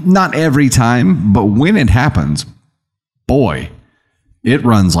 Not every time, but when it happens, boy, it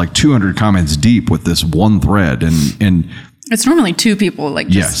runs like 200 comments deep with this one thread, and It's normally two people like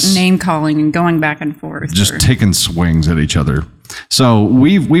just Yes. name calling and going back and forth. just or- taking swings at each other. So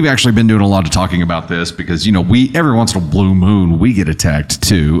we've actually been doing a lot of talking about this because, you know, we every once in a blue moon we get attacked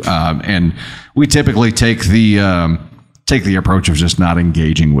too, and we typically take the approach of just not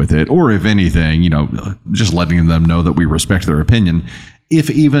engaging with it, or if anything, you know, just letting them know that we respect their opinion, if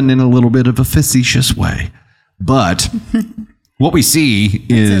even in a little bit of a facetious way. But what we see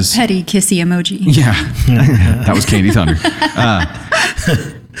is petty kissy emoji. yeah, that was Candy Thunder.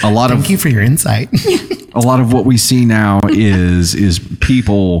 Thank you for your insight. A lot of what we see now is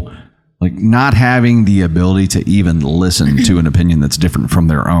people like not having the ability to even listen to an opinion that's different from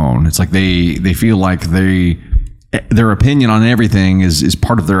their own. It's like they feel like their opinion on everything is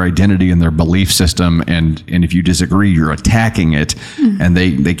part of their identity and their belief system. And if you disagree, you're attacking it. And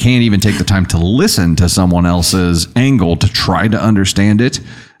they can't even take the time to listen to someone else's angle to try to understand it.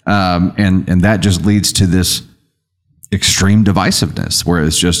 And that just leads to this extreme divisiveness where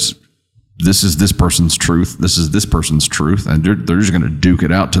it's just, this is this person's truth. This is this person's truth. And they're just going to duke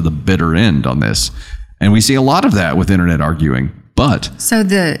it out to the bitter end on this. And we see a lot of that with internet arguing. But so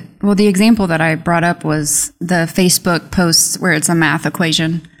the example that I brought up was the Facebook posts where it's a math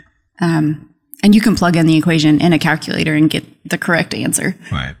equation. And you can plug in the equation in a calculator and get the correct answer.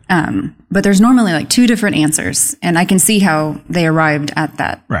 Right. But there's normally like 2 different answers, and I can see how they arrived at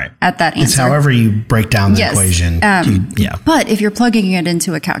that. Right. At that answer. It's however you break down the equation. But if you're plugging it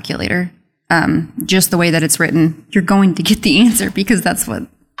into a calculator, just the way that it's written, you're going to get the answer because that's how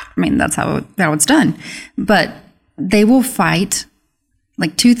it's done. But they will fight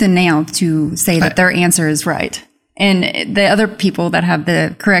like tooth and nail to say that their answer is right. And the other people that have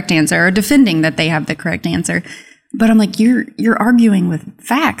the correct answer are defending that they have the correct answer. But I'm like, you're arguing with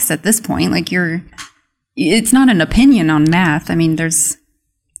facts at this point. Like it's not an opinion on math. I mean, there's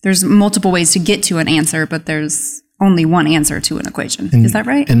multiple ways to get to an answer, but there's only one answer to an equation. Is that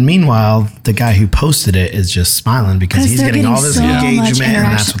right? And meanwhile, the guy who posted it is just smiling because he's getting all this engagement and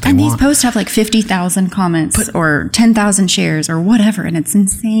that's what they want. And these posts have like 50,000 comments or 10,000 shares or whatever. And it's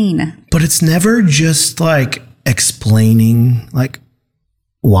insane. But it's never just like explaining like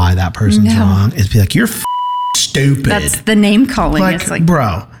why that person's wrong. It's be like, you're stupid. That's the name calling. Like, it's like,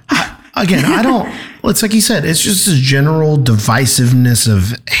 bro, again, I don't, well, it's like you said, it's just this general divisiveness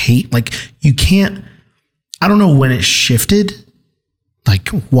of hate. Like you can't, I don't know when it shifted, like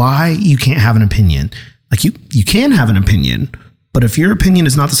why you can't have an opinion. Like you can have an opinion, but if your opinion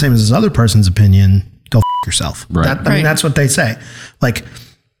is not the same as this other person's opinion, go yourself. Right. I mean, that's what they say. Like,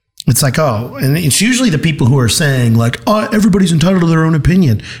 it's like, oh, and it's usually the people who are saying like, oh, everybody's entitled to their own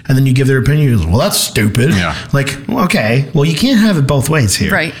opinion. And then you give their opinion. You're like, well, that's stupid. Yeah. Like, okay, well, you can't have it both ways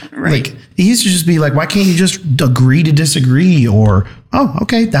here. Right. Like it used to just be like, why can't you just agree to disagree? Or, oh,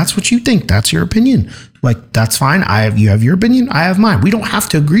 okay, that's what you think. That's your opinion. Like, that's fine. You have your opinion. I have mine. We don't have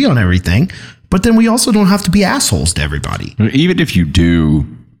to agree on everything, but then we also don't have to be assholes to everybody. even if you do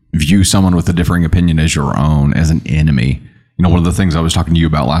view someone with a differing opinion as your own, as an enemy, you know, one of the things I was talking to you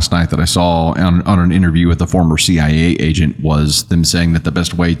about last night that I saw on an interview with a former CIA agent was them saying that the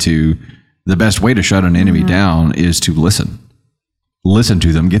best way to shut an enemy down is to listen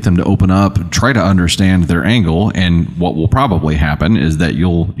to them, get them to open up, try to understand their angle. And what will probably happen is that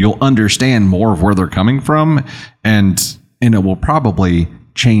you'll understand more of where they're coming from, and it will probably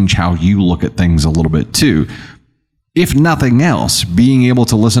change how you look at things a little bit too. If nothing else, being able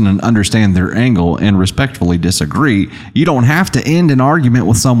to listen and understand their angle and respectfully disagree, you don't have to end an argument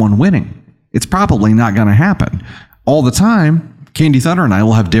with someone winning. It's probably not going to happen. All the time, Candy Thunder and I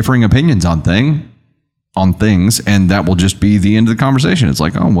will have differing opinions on things, and that will just be the end of the conversation. It's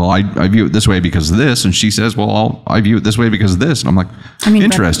like, oh, well, I view it this way because of this, and she says, well, I view it this way because of this. And I'm like,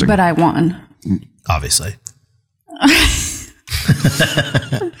 interesting. But I won. Obviously.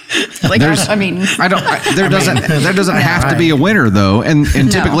 Like, there doesn't have to be a winner though, and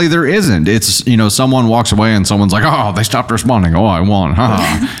typically there isn't. It's, you know, someone walks away and someone's like, oh, they stopped responding. Oh, I won.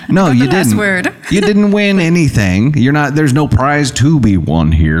 No, you didn't. Word. You didn't win anything. You're not. There's no prize to be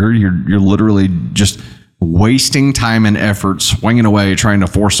won here. You're literally just wasting time and effort swinging away trying to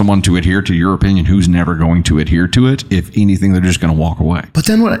force someone to adhere to your opinion who's never going to adhere to it. If anything, they're just going to walk away. But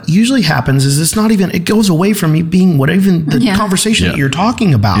then what usually happens is it goes away from you being the conversation that you're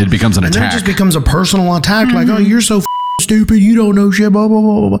talking about. It becomes an attack. And then it just becomes a personal attack. Like, oh, you're so stupid. You don't know shit, blah, blah,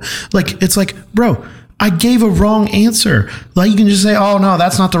 blah, blah. Like, it's like, bro, I gave a wrong answer. Like, you can just say, oh, no,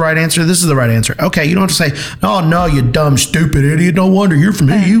 that's not the right answer. This is the right answer. Okay, you don't have to say, oh, no, you dumb, stupid idiot. No wonder you're from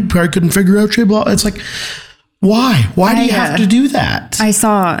here. You probably couldn't figure out shit. Blah. It's like, why? Why do you have to do that? I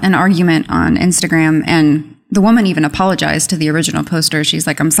saw an argument on Instagram, and the woman even apologized to the original poster. She's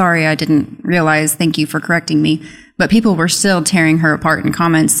like, I'm sorry, I didn't realize. Thank you for correcting me. But people were still tearing her apart in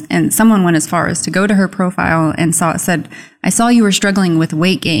comments. And someone went as far as to go to her profile and said, I saw you were struggling with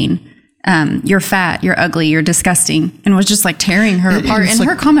weight gain. You're fat, you're ugly, you're disgusting, and was just like tearing her apart. And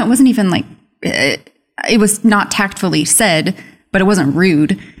her comment wasn't even like, it was not tactfully said, but it wasn't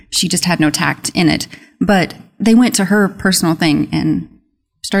rude. She just had no tact in it. But they went to her personal thing and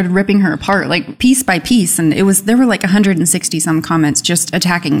started ripping her apart, like piece by piece. And there were like 160 some comments just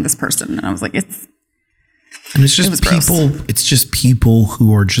attacking this person. And I was like, And it's just was gross. it's just people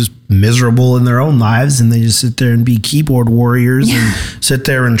who are just miserable in their own lives, and they just sit there and be keyboard warriors and sit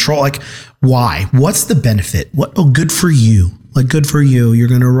there and troll. Like, why? What's the benefit? What? Oh, good for you. Like, good for you. You're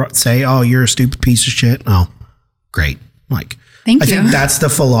going to say, oh, you're a stupid piece of shit. Oh, great. Like, Thank I you. think that's the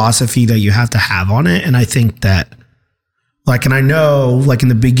philosophy that you have to have on it. And I think that, like, and I know, like, in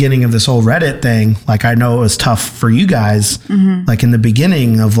the beginning of this whole Reddit thing, like, I know it was tough for you guys, like, in the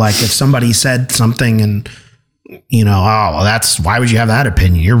beginning of, like, if somebody said something and, you know, oh, well, that's, why would you have that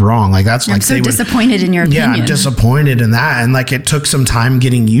opinion? You're wrong. Like, that's I'm like, so they would, disappointed in your opinion. yeah, I'm disappointed in that. And, like, it took some time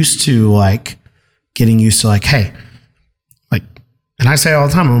getting used to, like, hey, like, and I say all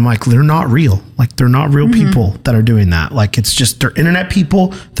the time, I'm like, they're not real. Like, they're not real people that are doing that. Like, it's just, they're internet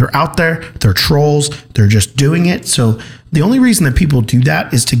people. They're out there. They're trolls. They're just doing it. So the only reason that people do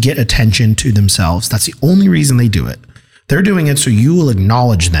that is to get attention to themselves. That's the only reason they do it. They're doing it so you will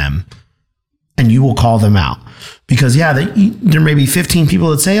acknowledge them and you will call them out. Because, yeah, there may be 15 people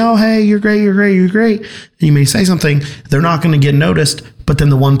that say, oh, hey, you're great, you're great, you're great. And you may say something, they're not going to get noticed. But then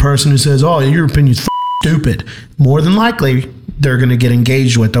the one person who says, oh, your opinion's stupid, more than likely, they're going to get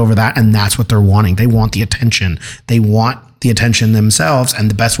engaged with over that. And that's what they're wanting. They want the attention. They want the attention themselves.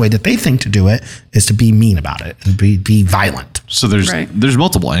 And the best way that they think to do it is to be mean about it and be violent. So there's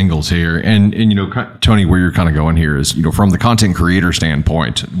multiple angles here. And, you know, Tony, where you're kind of going here is, you know, from the content creator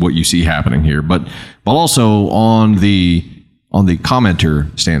standpoint, what you see happening here, but also on the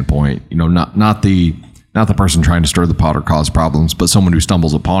commenter standpoint, you know, not the person trying to stir the pot or cause problems, but someone who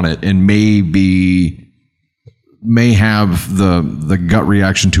stumbles upon it and may have the gut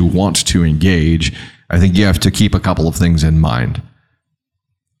reaction to want to engage. I think you have to keep a couple of things in mind.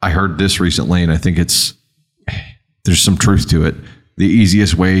 I heard this recently, and I think there's some truth to it. The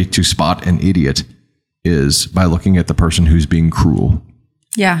easiest way to spot an idiot is by looking at the person who's being cruel.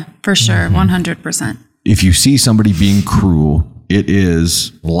 Yeah, for sure. 100%. If you see somebody being cruel, it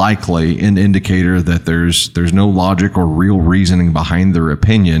is likely an indicator that there's no logic or real reasoning behind their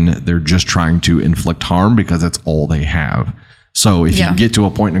opinion. They're just trying to inflict harm because that's all they have. So if you get to a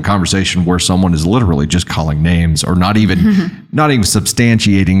point in a conversation where someone is literally just calling names or not even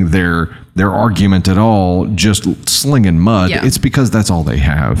substantiating their argument at all, just slinging mud, it's because that's all they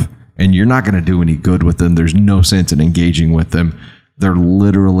have. And you're not going to do any good with them. There's no sense in engaging with them. They're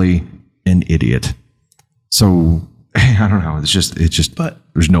literally an idiot. So I don't know. It's just, but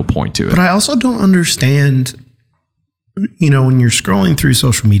there's no point to it. But I also don't understand, you know, when you're scrolling through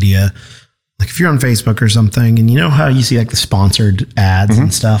social media, like if you're on Facebook or something, and you know how you see like the sponsored ads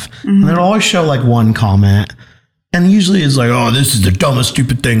and stuff, and they'll always show like one comment, and usually it's like, oh, this is the dumbest,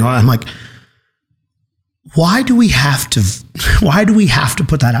 stupid thing. I'm like, why do we have to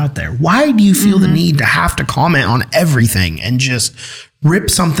put that out there? Why do you feel the need to have to comment on everything and just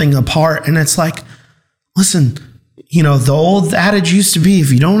rip something apart? And it's like, listen, you know, the old adage used to be,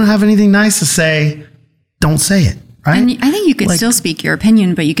 if you don't have anything nice to say, don't say it. Right? And I think you could still speak your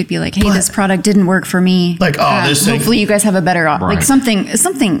opinion, but you could be like, hey, this product didn't work for me. Like, oh, this thing. Hopefully you guys have a better, like something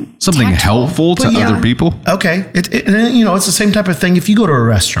tactful. Helpful to other people. Okay. And, you know, it's the same type of thing. If you go to a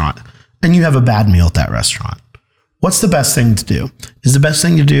restaurant and you have a bad meal at that restaurant, what's the best thing to do? Is the best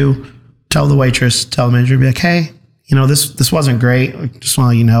thing to do, tell the waitress, tell the manager, be like, hey, you know, this wasn't great. Just want to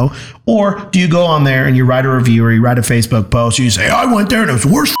let you know. Or do you go on there and you write a review or you write a Facebook post, and you say, I went there and it was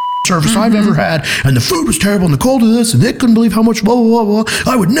the worst service I've ever had, and the food was terrible, and the cold of this, and they couldn't believe how much blah, blah, blah,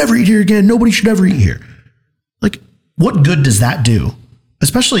 blah. I would never eat here again. Nobody should ever eat here. Like, what good does that do?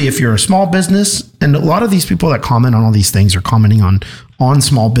 Especially if you're a small business, and a lot of these people that comment on all these things are commenting on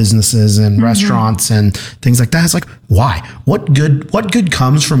small businesses and restaurants and things like that. It's like, why? What good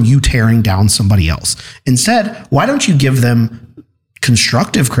comes from you tearing down somebody else? Instead, why don't you give them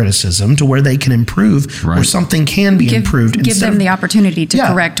constructive criticism to where they can improve, or something can be improved. Give them the opportunity to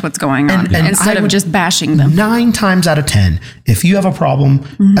correct what's going on instead of just bashing them. 9 times out of 10, if you have a problem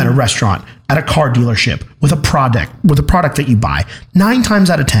at a restaurant, at a car dealership, with a product that you buy, 9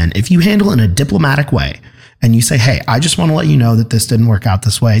 times out of 10, if you handle it in a diplomatic way and you say, hey, I just want to let you know that this didn't work out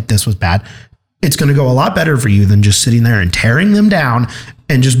this way, this was bad, it's going to go a lot better for you than just sitting there and tearing them down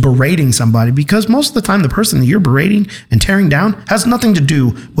and just berating somebody, because most of the time the person that you're berating and tearing down has nothing to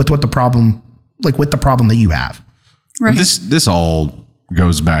do with the problem that you have. Right. This all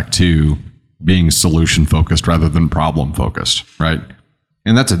goes back to being solution focused rather than problem focused, right?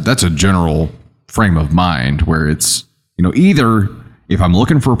 And that's a general frame of mind where it's, you know, either if I'm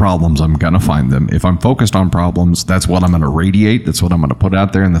looking for problems, I'm going to find them. If I'm focused on problems, that's what I'm going to radiate. That's what I'm going to put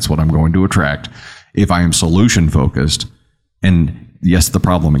out there. And that's what I'm going to attract. If I am solution focused, and yes, the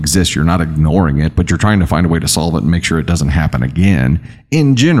problem exists, you're not ignoring it, but you're trying to find a way to solve it and make sure it doesn't happen again.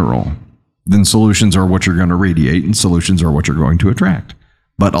 In general, then solutions are what you're going to radiate and solutions are what you're going to attract.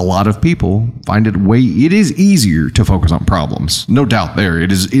 But a lot of people find it is easier to focus on problems. No doubt there.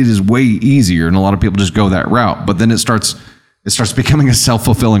 It is way easier. And a lot of people just go that route. But then it starts becoming a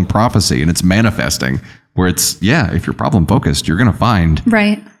self-fulfilling prophecy, and it's manifesting where it's, if you're problem focused, you're going to find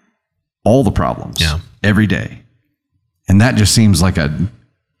all the problems every day. And that just seems like a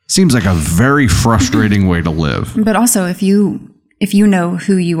very frustrating way to live. But also if you know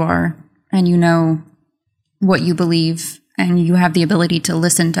who you are and you know what you believe and you have the ability to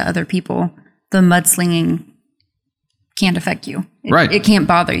listen to other people, the mudslinging can't affect you. It can't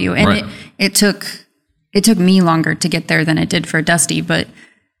bother you. And it took me longer to get there than it did for Dusty. But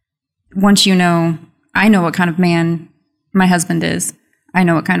once I know what kind of man my husband is. I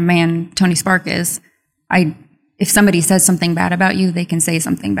know what kind of man Tony Spark is. If somebody says something bad about you, they can say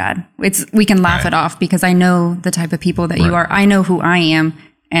something bad. We can laugh it off because I know the type of people that you are. I know who I am,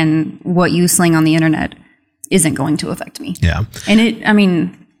 and what you sling on the internet isn't going to affect me. Yeah.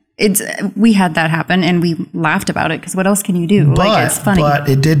 And we had that happen and we laughed about it because what else can you do? It's funny. But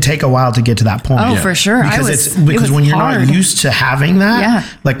it did take a while to get to that point. Oh, for sure. Because when you're not used to having that,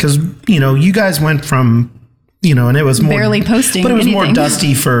 because, you guys went from, and it was more barely posting, but it was anything. more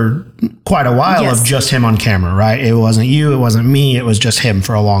Dusty for quite a while of just him on camera, right? It wasn't you, it wasn't me, it was just him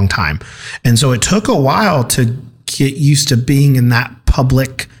for a long time. And so it took a while to get used to being in that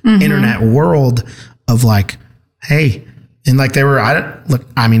public internet world of like, hey, and like there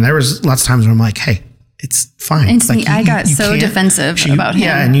was lots of times where I'm like, hey, it's fine. Instantly, I got so defensive about him.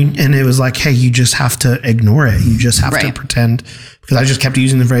 Yeah, and it was like, hey, you just have to ignore it. You just have to pretend. Because I just kept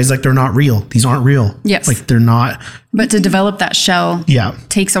using the phrase like, they're not real. These aren't real. Yes. Like they're not. But to develop that shell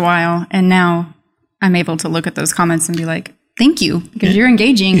takes a while. And now I'm able to look at those comments and be like, thank you. Because you're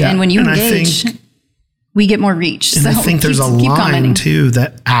engaging. Yeah. And when you engage, we get more reach. And so I think there's a line too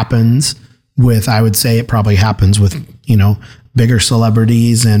that happens with, I would say it probably happens with, bigger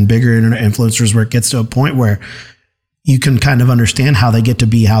celebrities and bigger internet influencers, where it gets to a point where you can kind of understand how they get to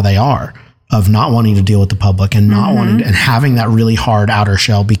be how they are, of not wanting to deal with the public and not wanting and having that really hard outer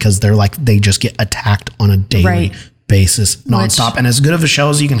shell because they just get attacked on a daily basis nonstop. And as good of a show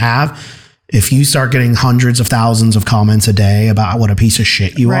as you can have, if you start getting hundreds of thousands of comments a day about what a piece of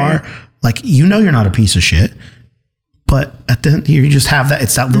shit you are, like, you're not a piece of shit, but at the end, you just have that,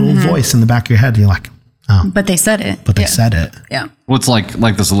 it's that little voice in the back of your head. You're like, oh, but they said it. But they said it. Yeah. Well, it's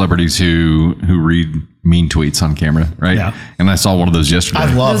like the celebrities who read mean tweets on camera, right? Yeah. And I saw one of those yesterday.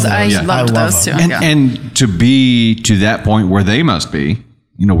 I love those. I loved those too. And to be to that point where they must be,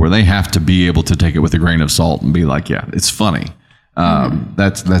 where they have to be able to take it with a grain of salt and be like, yeah, it's funny.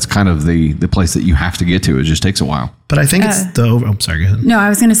 That's kind of the place that you have to get to. It just takes a while. But I think it's I'm sorry, go ahead. No, I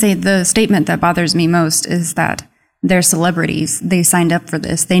was going to say the statement that bothers me most is that they're celebrities. They signed up for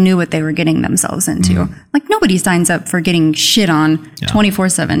this. They knew what they were getting themselves into. Like, nobody signs up for getting shit on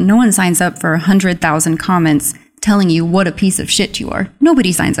 24/7. No one signs up for 100,000 comments telling you what a piece of shit you are.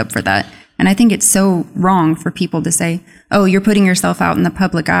 Nobody signs up for that. And I think it's so wrong for people to say, oh, you're putting yourself out in the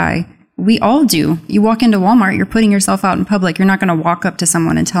public eye. We all do. You walk into Walmart, you're putting yourself out in public. You're not going to walk up to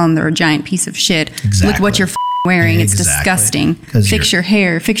someone and tell them they're a giant piece of shit. Look what you're wearing. It's disgusting. Fix your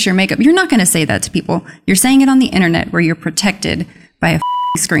hair, fix your makeup. You're not going to say that to people. You're saying it on the internet where you're protected by a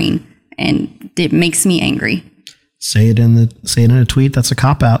screen, and it makes me angry. Say it in a tweet, that's a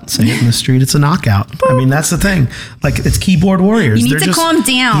cop out. Say it in the street, it's a knockout. I mean, that's the thing. Like, it's keyboard warriors. You need to calm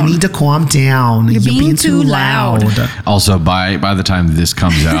down. You need to calm down. You're being too loud. Also, by the time this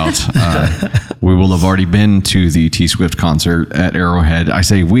comes out, we will have already been to the T-Swift concert at Arrowhead. I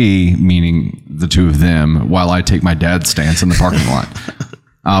say we, meaning the two of them, while I take my dad's stance in the parking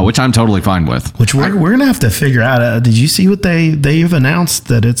lot. Which I'm totally fine with. Which we're going to have to figure out. Did you see what they've announced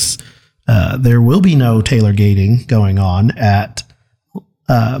that it's there will be no tailgating going on at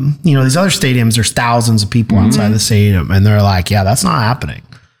these other stadiums. There's thousands of people outside the stadium, and they're like, yeah, that's not happening.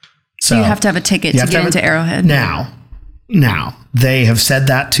 So you have to have a ticket to get into Arrowhead. Now they have said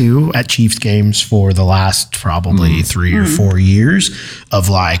that too at Chiefs games for the last probably 3 or 4 years of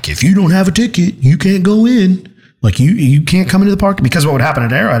like, if you don't have a ticket, you can't go in. Like, you can't come into the park, because what would happen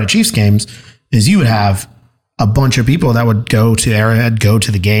at Arrowhead at Chiefs games is you would have a bunch of people that would go to Arrowhead, go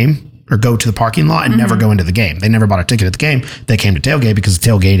to the game, or go to the parking lot and never go into the game. They never bought a ticket at the game. They came to tailgate because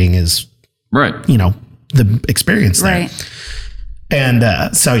tailgating is, the experience there. Right.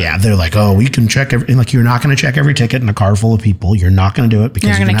 And so, they're like, oh, we can check you're not going to check every ticket in a car full of people. You're not going to do it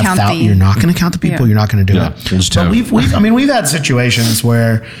because you're not going to count the people. You're not going to do it. But we've had situations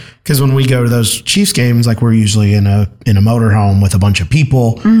where, because when we go to those Chiefs games, like, we're usually in a motorhome with a bunch of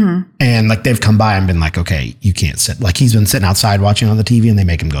people, and like, they've come by and been like, okay, you can't sit. Like, he's been sitting outside watching on the TV, and they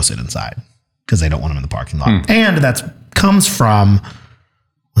make him go sit inside. because they don't want them in the parking lot. And that comes from,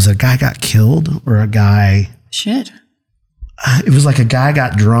 was it a guy got killed or a guy? Shit. It was like a guy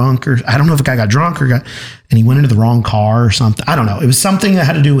got drunk, or I don't know if a guy got drunk and he went into the wrong car or something. I don't know. It was something that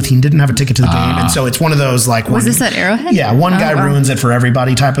had to do with he didn't have a ticket to the game. And so it's one of those like, Was this at Arrowhead? Yeah. One guy ruins it for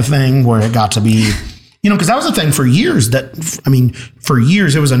everybody type of thing where it got to be, because that was a thing for years for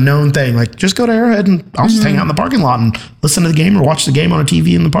years, it was a known thing. Like just go to Arrowhead and I'll just hang out in the parking lot and listen to the game or watch the game on a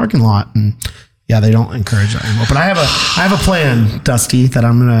TV in the parking lot. And yeah, they don't encourage that anymore. But I have a plan, Dusty, that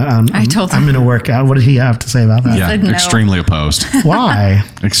I'm gonna work out. What did he have to say about that? Yeah, said no. extremely opposed. Why?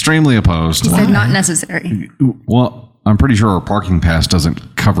 Extremely opposed. He said not necessary. Well, I'm pretty sure our parking pass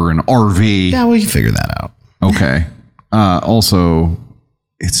doesn't cover an RV. Yeah, we can figure that out. Okay. Also,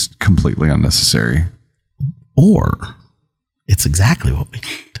 it's completely unnecessary. Or it's exactly what we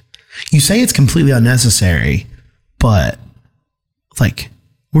need. You say it's completely unnecessary, but like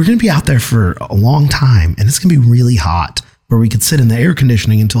we're going to be out there for a long time and it's going to be really hot where we could sit in the air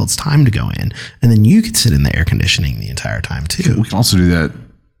conditioning until it's time to go in. And then you could sit in the air conditioning the entire time too. We can also do that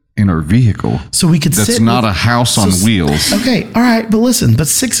in our vehicle. So we could That's sit not a house on wheels. Okay. All right. But listen, but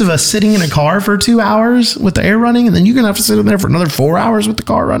 6 of us sitting in a car for 2 hours with the air running, and then you're going to have to sit in there for another 4 hours with the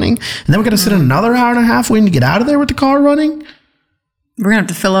car running. And then we're going to sit in another hour and a half waiting to get out of there with the car running. We're going to have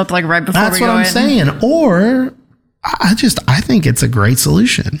to fill up like right before That's we what go I'm in. saying. Or I think it's a great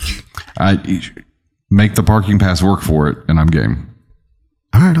solution. Make the parking pass work for it, and I'm game.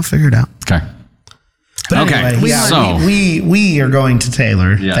 All right, I'll figure it out. Okay. But Okay, anyway, yeah, so- we are going to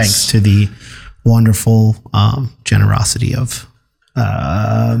Taylor Yes. thanks to the wonderful generosity of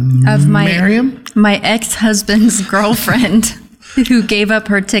Miriam. my ex-husband's girlfriend who gave up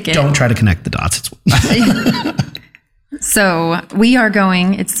her ticket. Don't try to connect the dots. So we are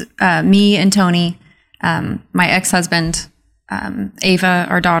going. It's me and Tony, my ex-husband, Ava,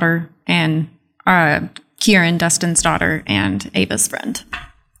 our daughter, and Kieran, Dustin's daughter, and Ava's friend.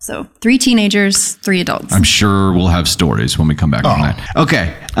 So 3 teenagers, 3 adults. I'm sure we'll have stories when we come back on that.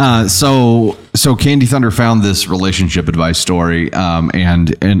 Okay. So Candy Thunder found this relationship advice story.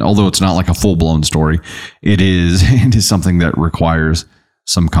 And although it's not like a full blown story, it is something that requires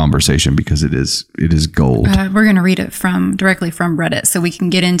some conversation because it is gold. We're going to read it directly from Reddit, so we can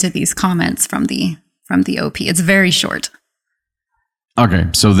get into these comments from the OP. It's very short. Okay.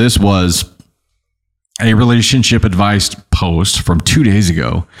 So this was a relationship advice post from 2 days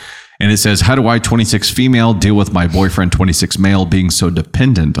ago. And it says, how do I, 26 female, deal with my boyfriend, 26 male, being so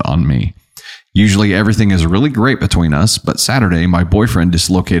dependent on me? Usually everything is really great between us, but Saturday, my boyfriend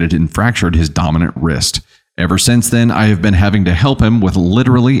dislocated and fractured his dominant wrist. Ever since then, I have been having to help him with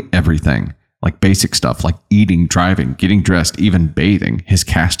literally everything, like basic stuff like eating, driving, getting dressed, even bathing. His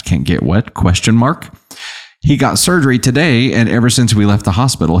cast can't get wet, ? He got surgery today, and ever since we left the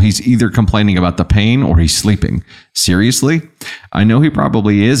hospital, he's either complaining about the pain or he's sleeping. Seriously? I know he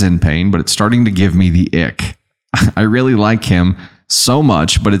probably is in pain, but it's starting to give me the ick. I really like him so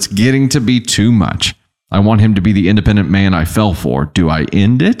much, but it's getting to be too much. I want him to be the independent man I fell for. Do I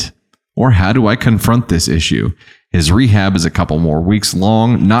end it? Or how do I confront this issue? His rehab is a couple more weeks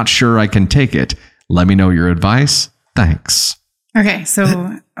long. Not sure I can take it. Let me know your advice. Thanks. Okay, so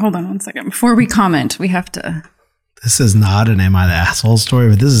hold on one second. Before we comment, we have to... This is not an Am I the Asshole story,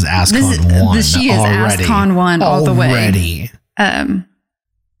 but this is AskCon 1 She is already. AskCon 1 all the way. Already.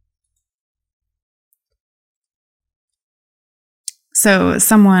 So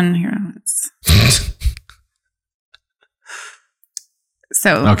someone here...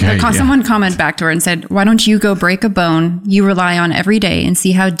 Someone commented back to her and said, why don't you go break a bone you rely on every day and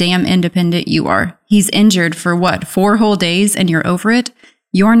see how damn independent you are? He's injured for what, 4 whole days and you're over it?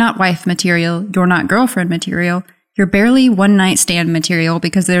 You're not wife material. You're not girlfriend material. You're barely one night stand material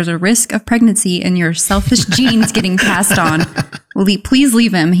because there's a risk of pregnancy and your selfish genes getting passed on. Please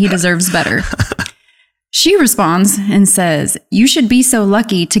leave him. He deserves better. She responds and says, you should be so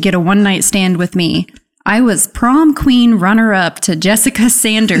lucky to get a one night stand with me. I was prom queen runner-up to Jessica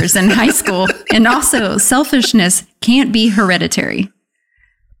Sanders in high school, and also selfishness can't be hereditary.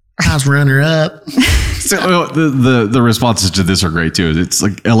 I was runner-up. So the responses to this are great too. It's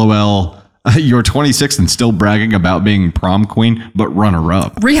like, LOL, you're 26 and still bragging about being prom queen, but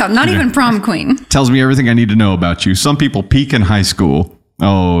runner-up. Yeah, not even prom queen. Tells me everything I need to know about you. Some people peak in high school.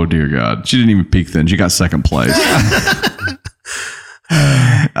 Oh, dear God. She didn't even peak then. She got second place.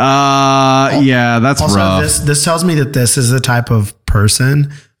 Yeah, that's also, rough. This tells me that this is the type of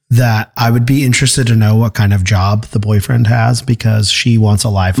person that I would be interested to know what kind of job the boyfriend has, because she wants a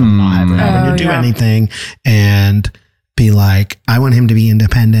life of not ever having to do anything and be like, I want him to be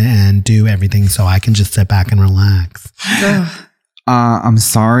independent and do everything so I can just sit back and relax. I'm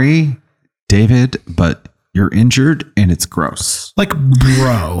sorry. David, but you're injured and it's gross. Like,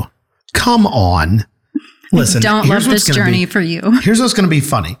 bro, come on. Listen, Don't love this journey for you. Here's what's going to be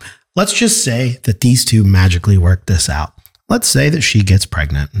funny. Let's just say that these two magically work this out. Let's say that she gets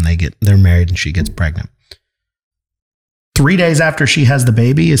pregnant and they're married and she gets pregnant. 3 days after she has the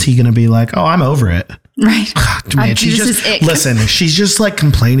baby, is he going to be like, oh, I'm over it? Right. Man, listen, she's just like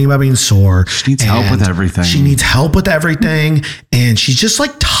complaining about being sore. She needs help with everything. She needs help with everything. And she's just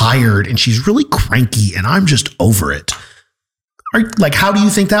like tired and she's really cranky and I'm just over it. Like, how do you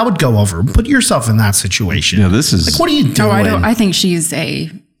think that would go over? Put yourself in that situation. Yeah, this is like, what are you doing? I think she's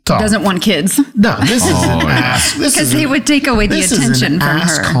doesn't want kids. No, this is an ask. Because they would take away the attention from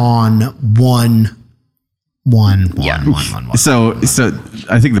her. Con one. So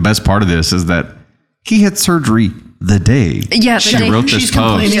I think the best part of this is that he had surgery the day she wrote this She's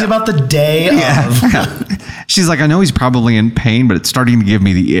complaining about the day of. She's like, I know he's probably in pain, but it's starting to give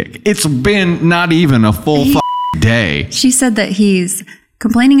me the ick. It's been not even a full day. She said that he's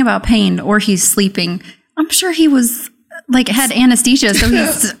complaining about pain or he's sleeping. I'm sure he was like had anesthesia, so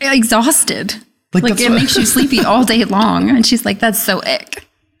he's exhausted. Like it makes you sleepy all day long. And she's like, that's so ick.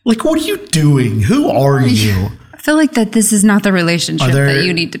 Like, what are you doing? Who are you? I feel like that this is not the relationship that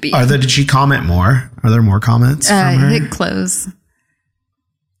you need to be in. Did she comment more? Are there more comments from her? Hit close.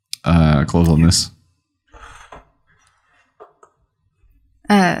 Close on this.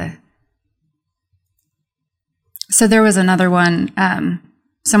 So there was another one.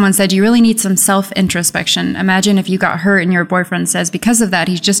 Someone said, you really need some self-introspection. Imagine if you got hurt and your boyfriend says, because of that,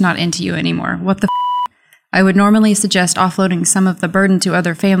 he's just not into you anymore. What the I would normally suggest offloading some of the burden to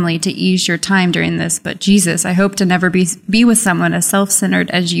other family to ease your time during this, but Jesus, I hope to never be with someone as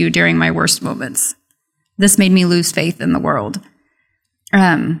self-centered as you during my worst moments. This made me lose faith in the world.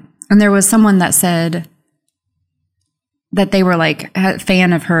 And there was someone that said that they were like a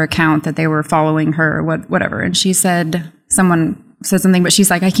fan of her account, that they were following her or whatever. And she said, someone said something, but she's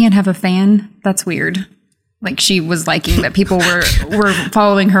like, I can't have a fan. That's weird. Like she was liking that people were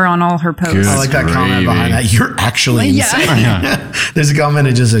following her on all her posts. I like that comment behind that. You're actually insane. There's a comment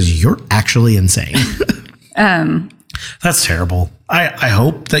that just says, you're actually insane. That's terrible. I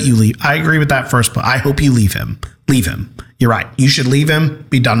hope that you leave. I agree with that first, but I hope you leave him. Leave him. You're right. You should leave him.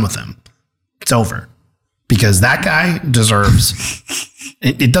 Be done with him. It's over. Because that guy deserves,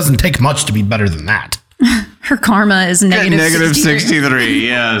 it doesn't take much to be better than that. Her karma is negative 63.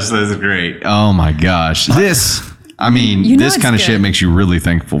 Yes, that's great. Oh my gosh. This this kind of shit makes you really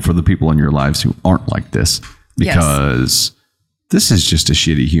thankful for the people in your lives who aren't like this, because this is just a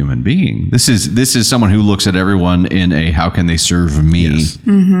shitty human being. This is someone who looks at everyone in a how can they serve me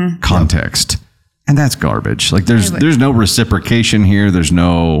context. And that's garbage. Like there's no reciprocation here. There's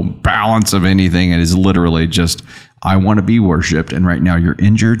no balance of anything. It is literally just, I want to be worshipped, and right now you're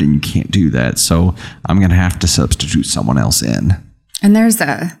injured and you can't do that. So I'm going to have to substitute someone else in. And there's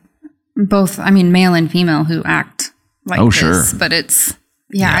both, male and female who act like this. Sure. But it's,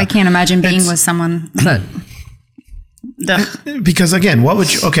 I can't imagine being with someone that... Because again, what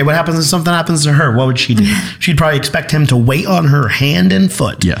happens if something happens to her? What would she do? She'd probably expect him to wait on her hand and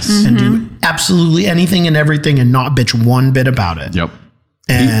foot. Yes. And do absolutely anything and everything and not bitch one bit about it. Yep.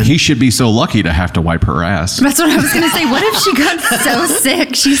 And he should be so lucky to have to wipe her ass. That's what I was going to say. What if she got so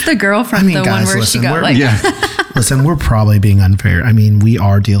sick? She's the girl from the one where she got like... Listen, we're probably being unfair. We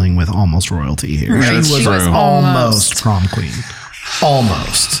are dealing with almost royalty here. Right. She was almost prom queen.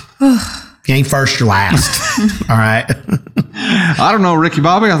 Almost. You ain't first, you're last. All right. I don't know, Ricky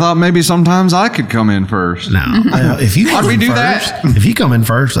Bobby. I thought maybe sometimes I could come in first. No. If you come in first, if you come in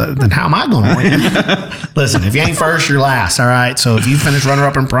first, then how am I going to win? Listen, if you ain't first, you're last. All right. So if you finish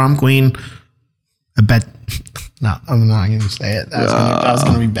runner-up in prom queen, I bet. No, I'm not going to say it. That was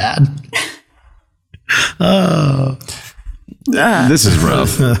going to be bad. This is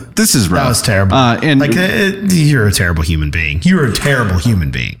rough. This is rough. That was terrible. You're a terrible human being. You're a terrible human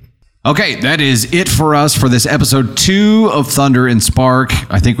being. Okay, that is it for us for this episode 2 of Thunder and Spark.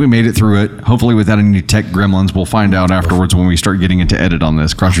 I think we made it through it. Hopefully without any tech gremlins. We'll find out afterwards when we start getting into edit on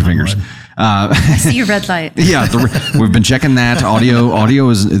this. Cross your fingers. I see your red light. Yeah, we've been checking that. Audio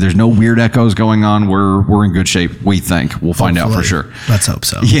is, there's no weird echoes going on. We're in good shape, we think. We'll find out for sure. Let's hope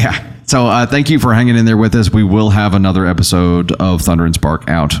so. Yeah. So thank you for hanging in there with us. We will have another episode of Thunder and Spark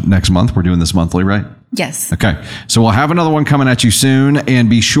out next month. We're doing this monthly, right? Yes. Okay. So we'll have another one coming at you soon. And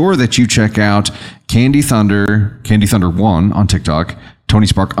be sure that you check out Candy Thunder 1 on TikTok, Tony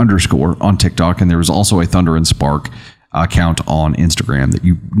Spark _ on TikTok. And there is also a Thunder and Spark account on Instagram that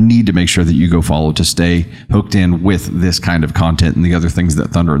you need to make sure that you go follow to stay hooked in with this kind of content and the other things that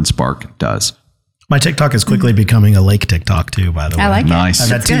Thunder and Spark does. My TikTok is quickly becoming a lake TikTok too, by the way. I like Nice. it. I've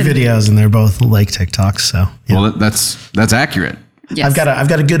had That's two good. videos and they're both lake TikToks. So yeah. Well, that's accurate. Yes. I've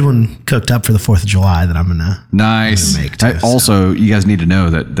got a good one cooked up for the 4th of July that I'm gonna Nice. make too, so. Also, you guys need to know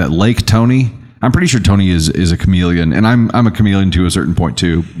that Lake Tony, I'm pretty sure Tony is a chameleon, and I'm a chameleon to a certain point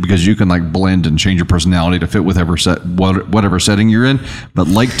too, because you can like blend and change your personality to fit whatever setting you're in. But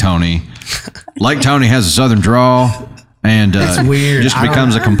Lake Tony has a southern drawl, and weird. just I don't-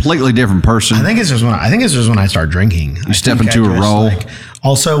 becomes a completely different person. I think it's just when I start drinking. You step into a role.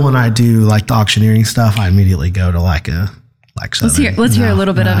 Also, when I do like the auctioneering stuff, I immediately go to like Let's hear a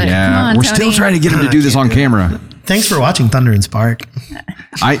little bit of it. yeah, Come on, we're Tony. still trying to get him to do this on camera. Thanks for watching Thunder and Spark.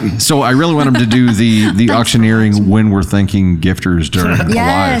 So I really want him to do the auctioneering when we're thanking gifters during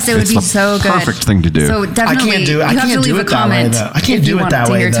Yes, live. it would It's be the so good. perfect thing to do. So definitely, I can't do you have to it leave a that way comment. though. I can't if do you it want that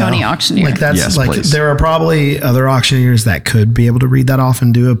to way hear though. Tony auctioneer. Like that's Yes, like please. there are probably other auctioneers that could be able to read that off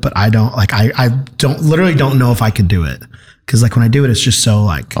and do it, but I don't. Like I don't know if I could do it because like when I do it, it's just so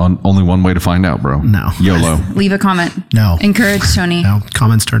like Only one way to find out, bro. No. YOLO. Leave a comment. No. Encourage Tony. no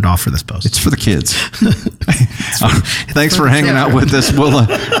comments turned off for this post. It's for the kids. Thanks for hanging out with us.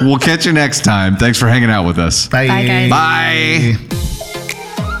 We'll catch you next time. Thanks for hanging out with us. Bye, Bye, guys. Bye.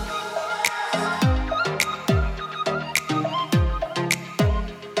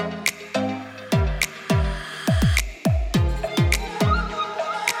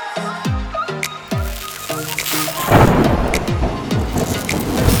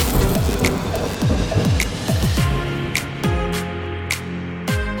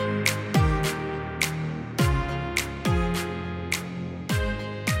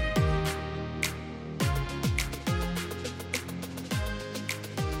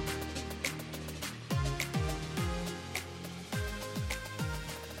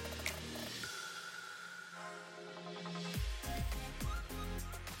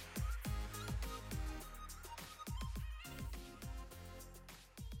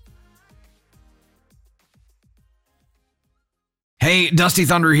 Hey, Dusty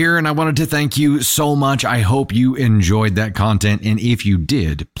Thunder here, and I wanted to thank you so much. I hope you enjoyed that content, and if you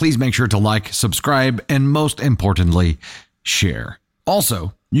did, please make sure to like, subscribe, and most importantly, share.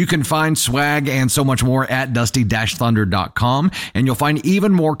 Also, you can find swag and so much more at dusty-thunder.com, and you'll find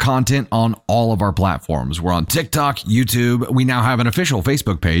even more content on all of our platforms. We're on TikTok, YouTube. We now have an official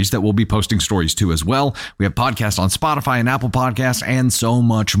Facebook page that we'll be posting stories to as well. We have podcasts on Spotify and Apple Podcasts and so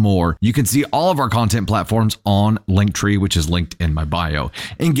much more. You can see all of our content platforms on Linktree, which is linked in my bio.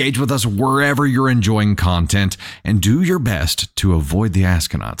 Engage with us wherever you're enjoying content and do your best to avoid the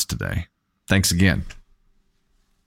Askonauts today. Thanks again.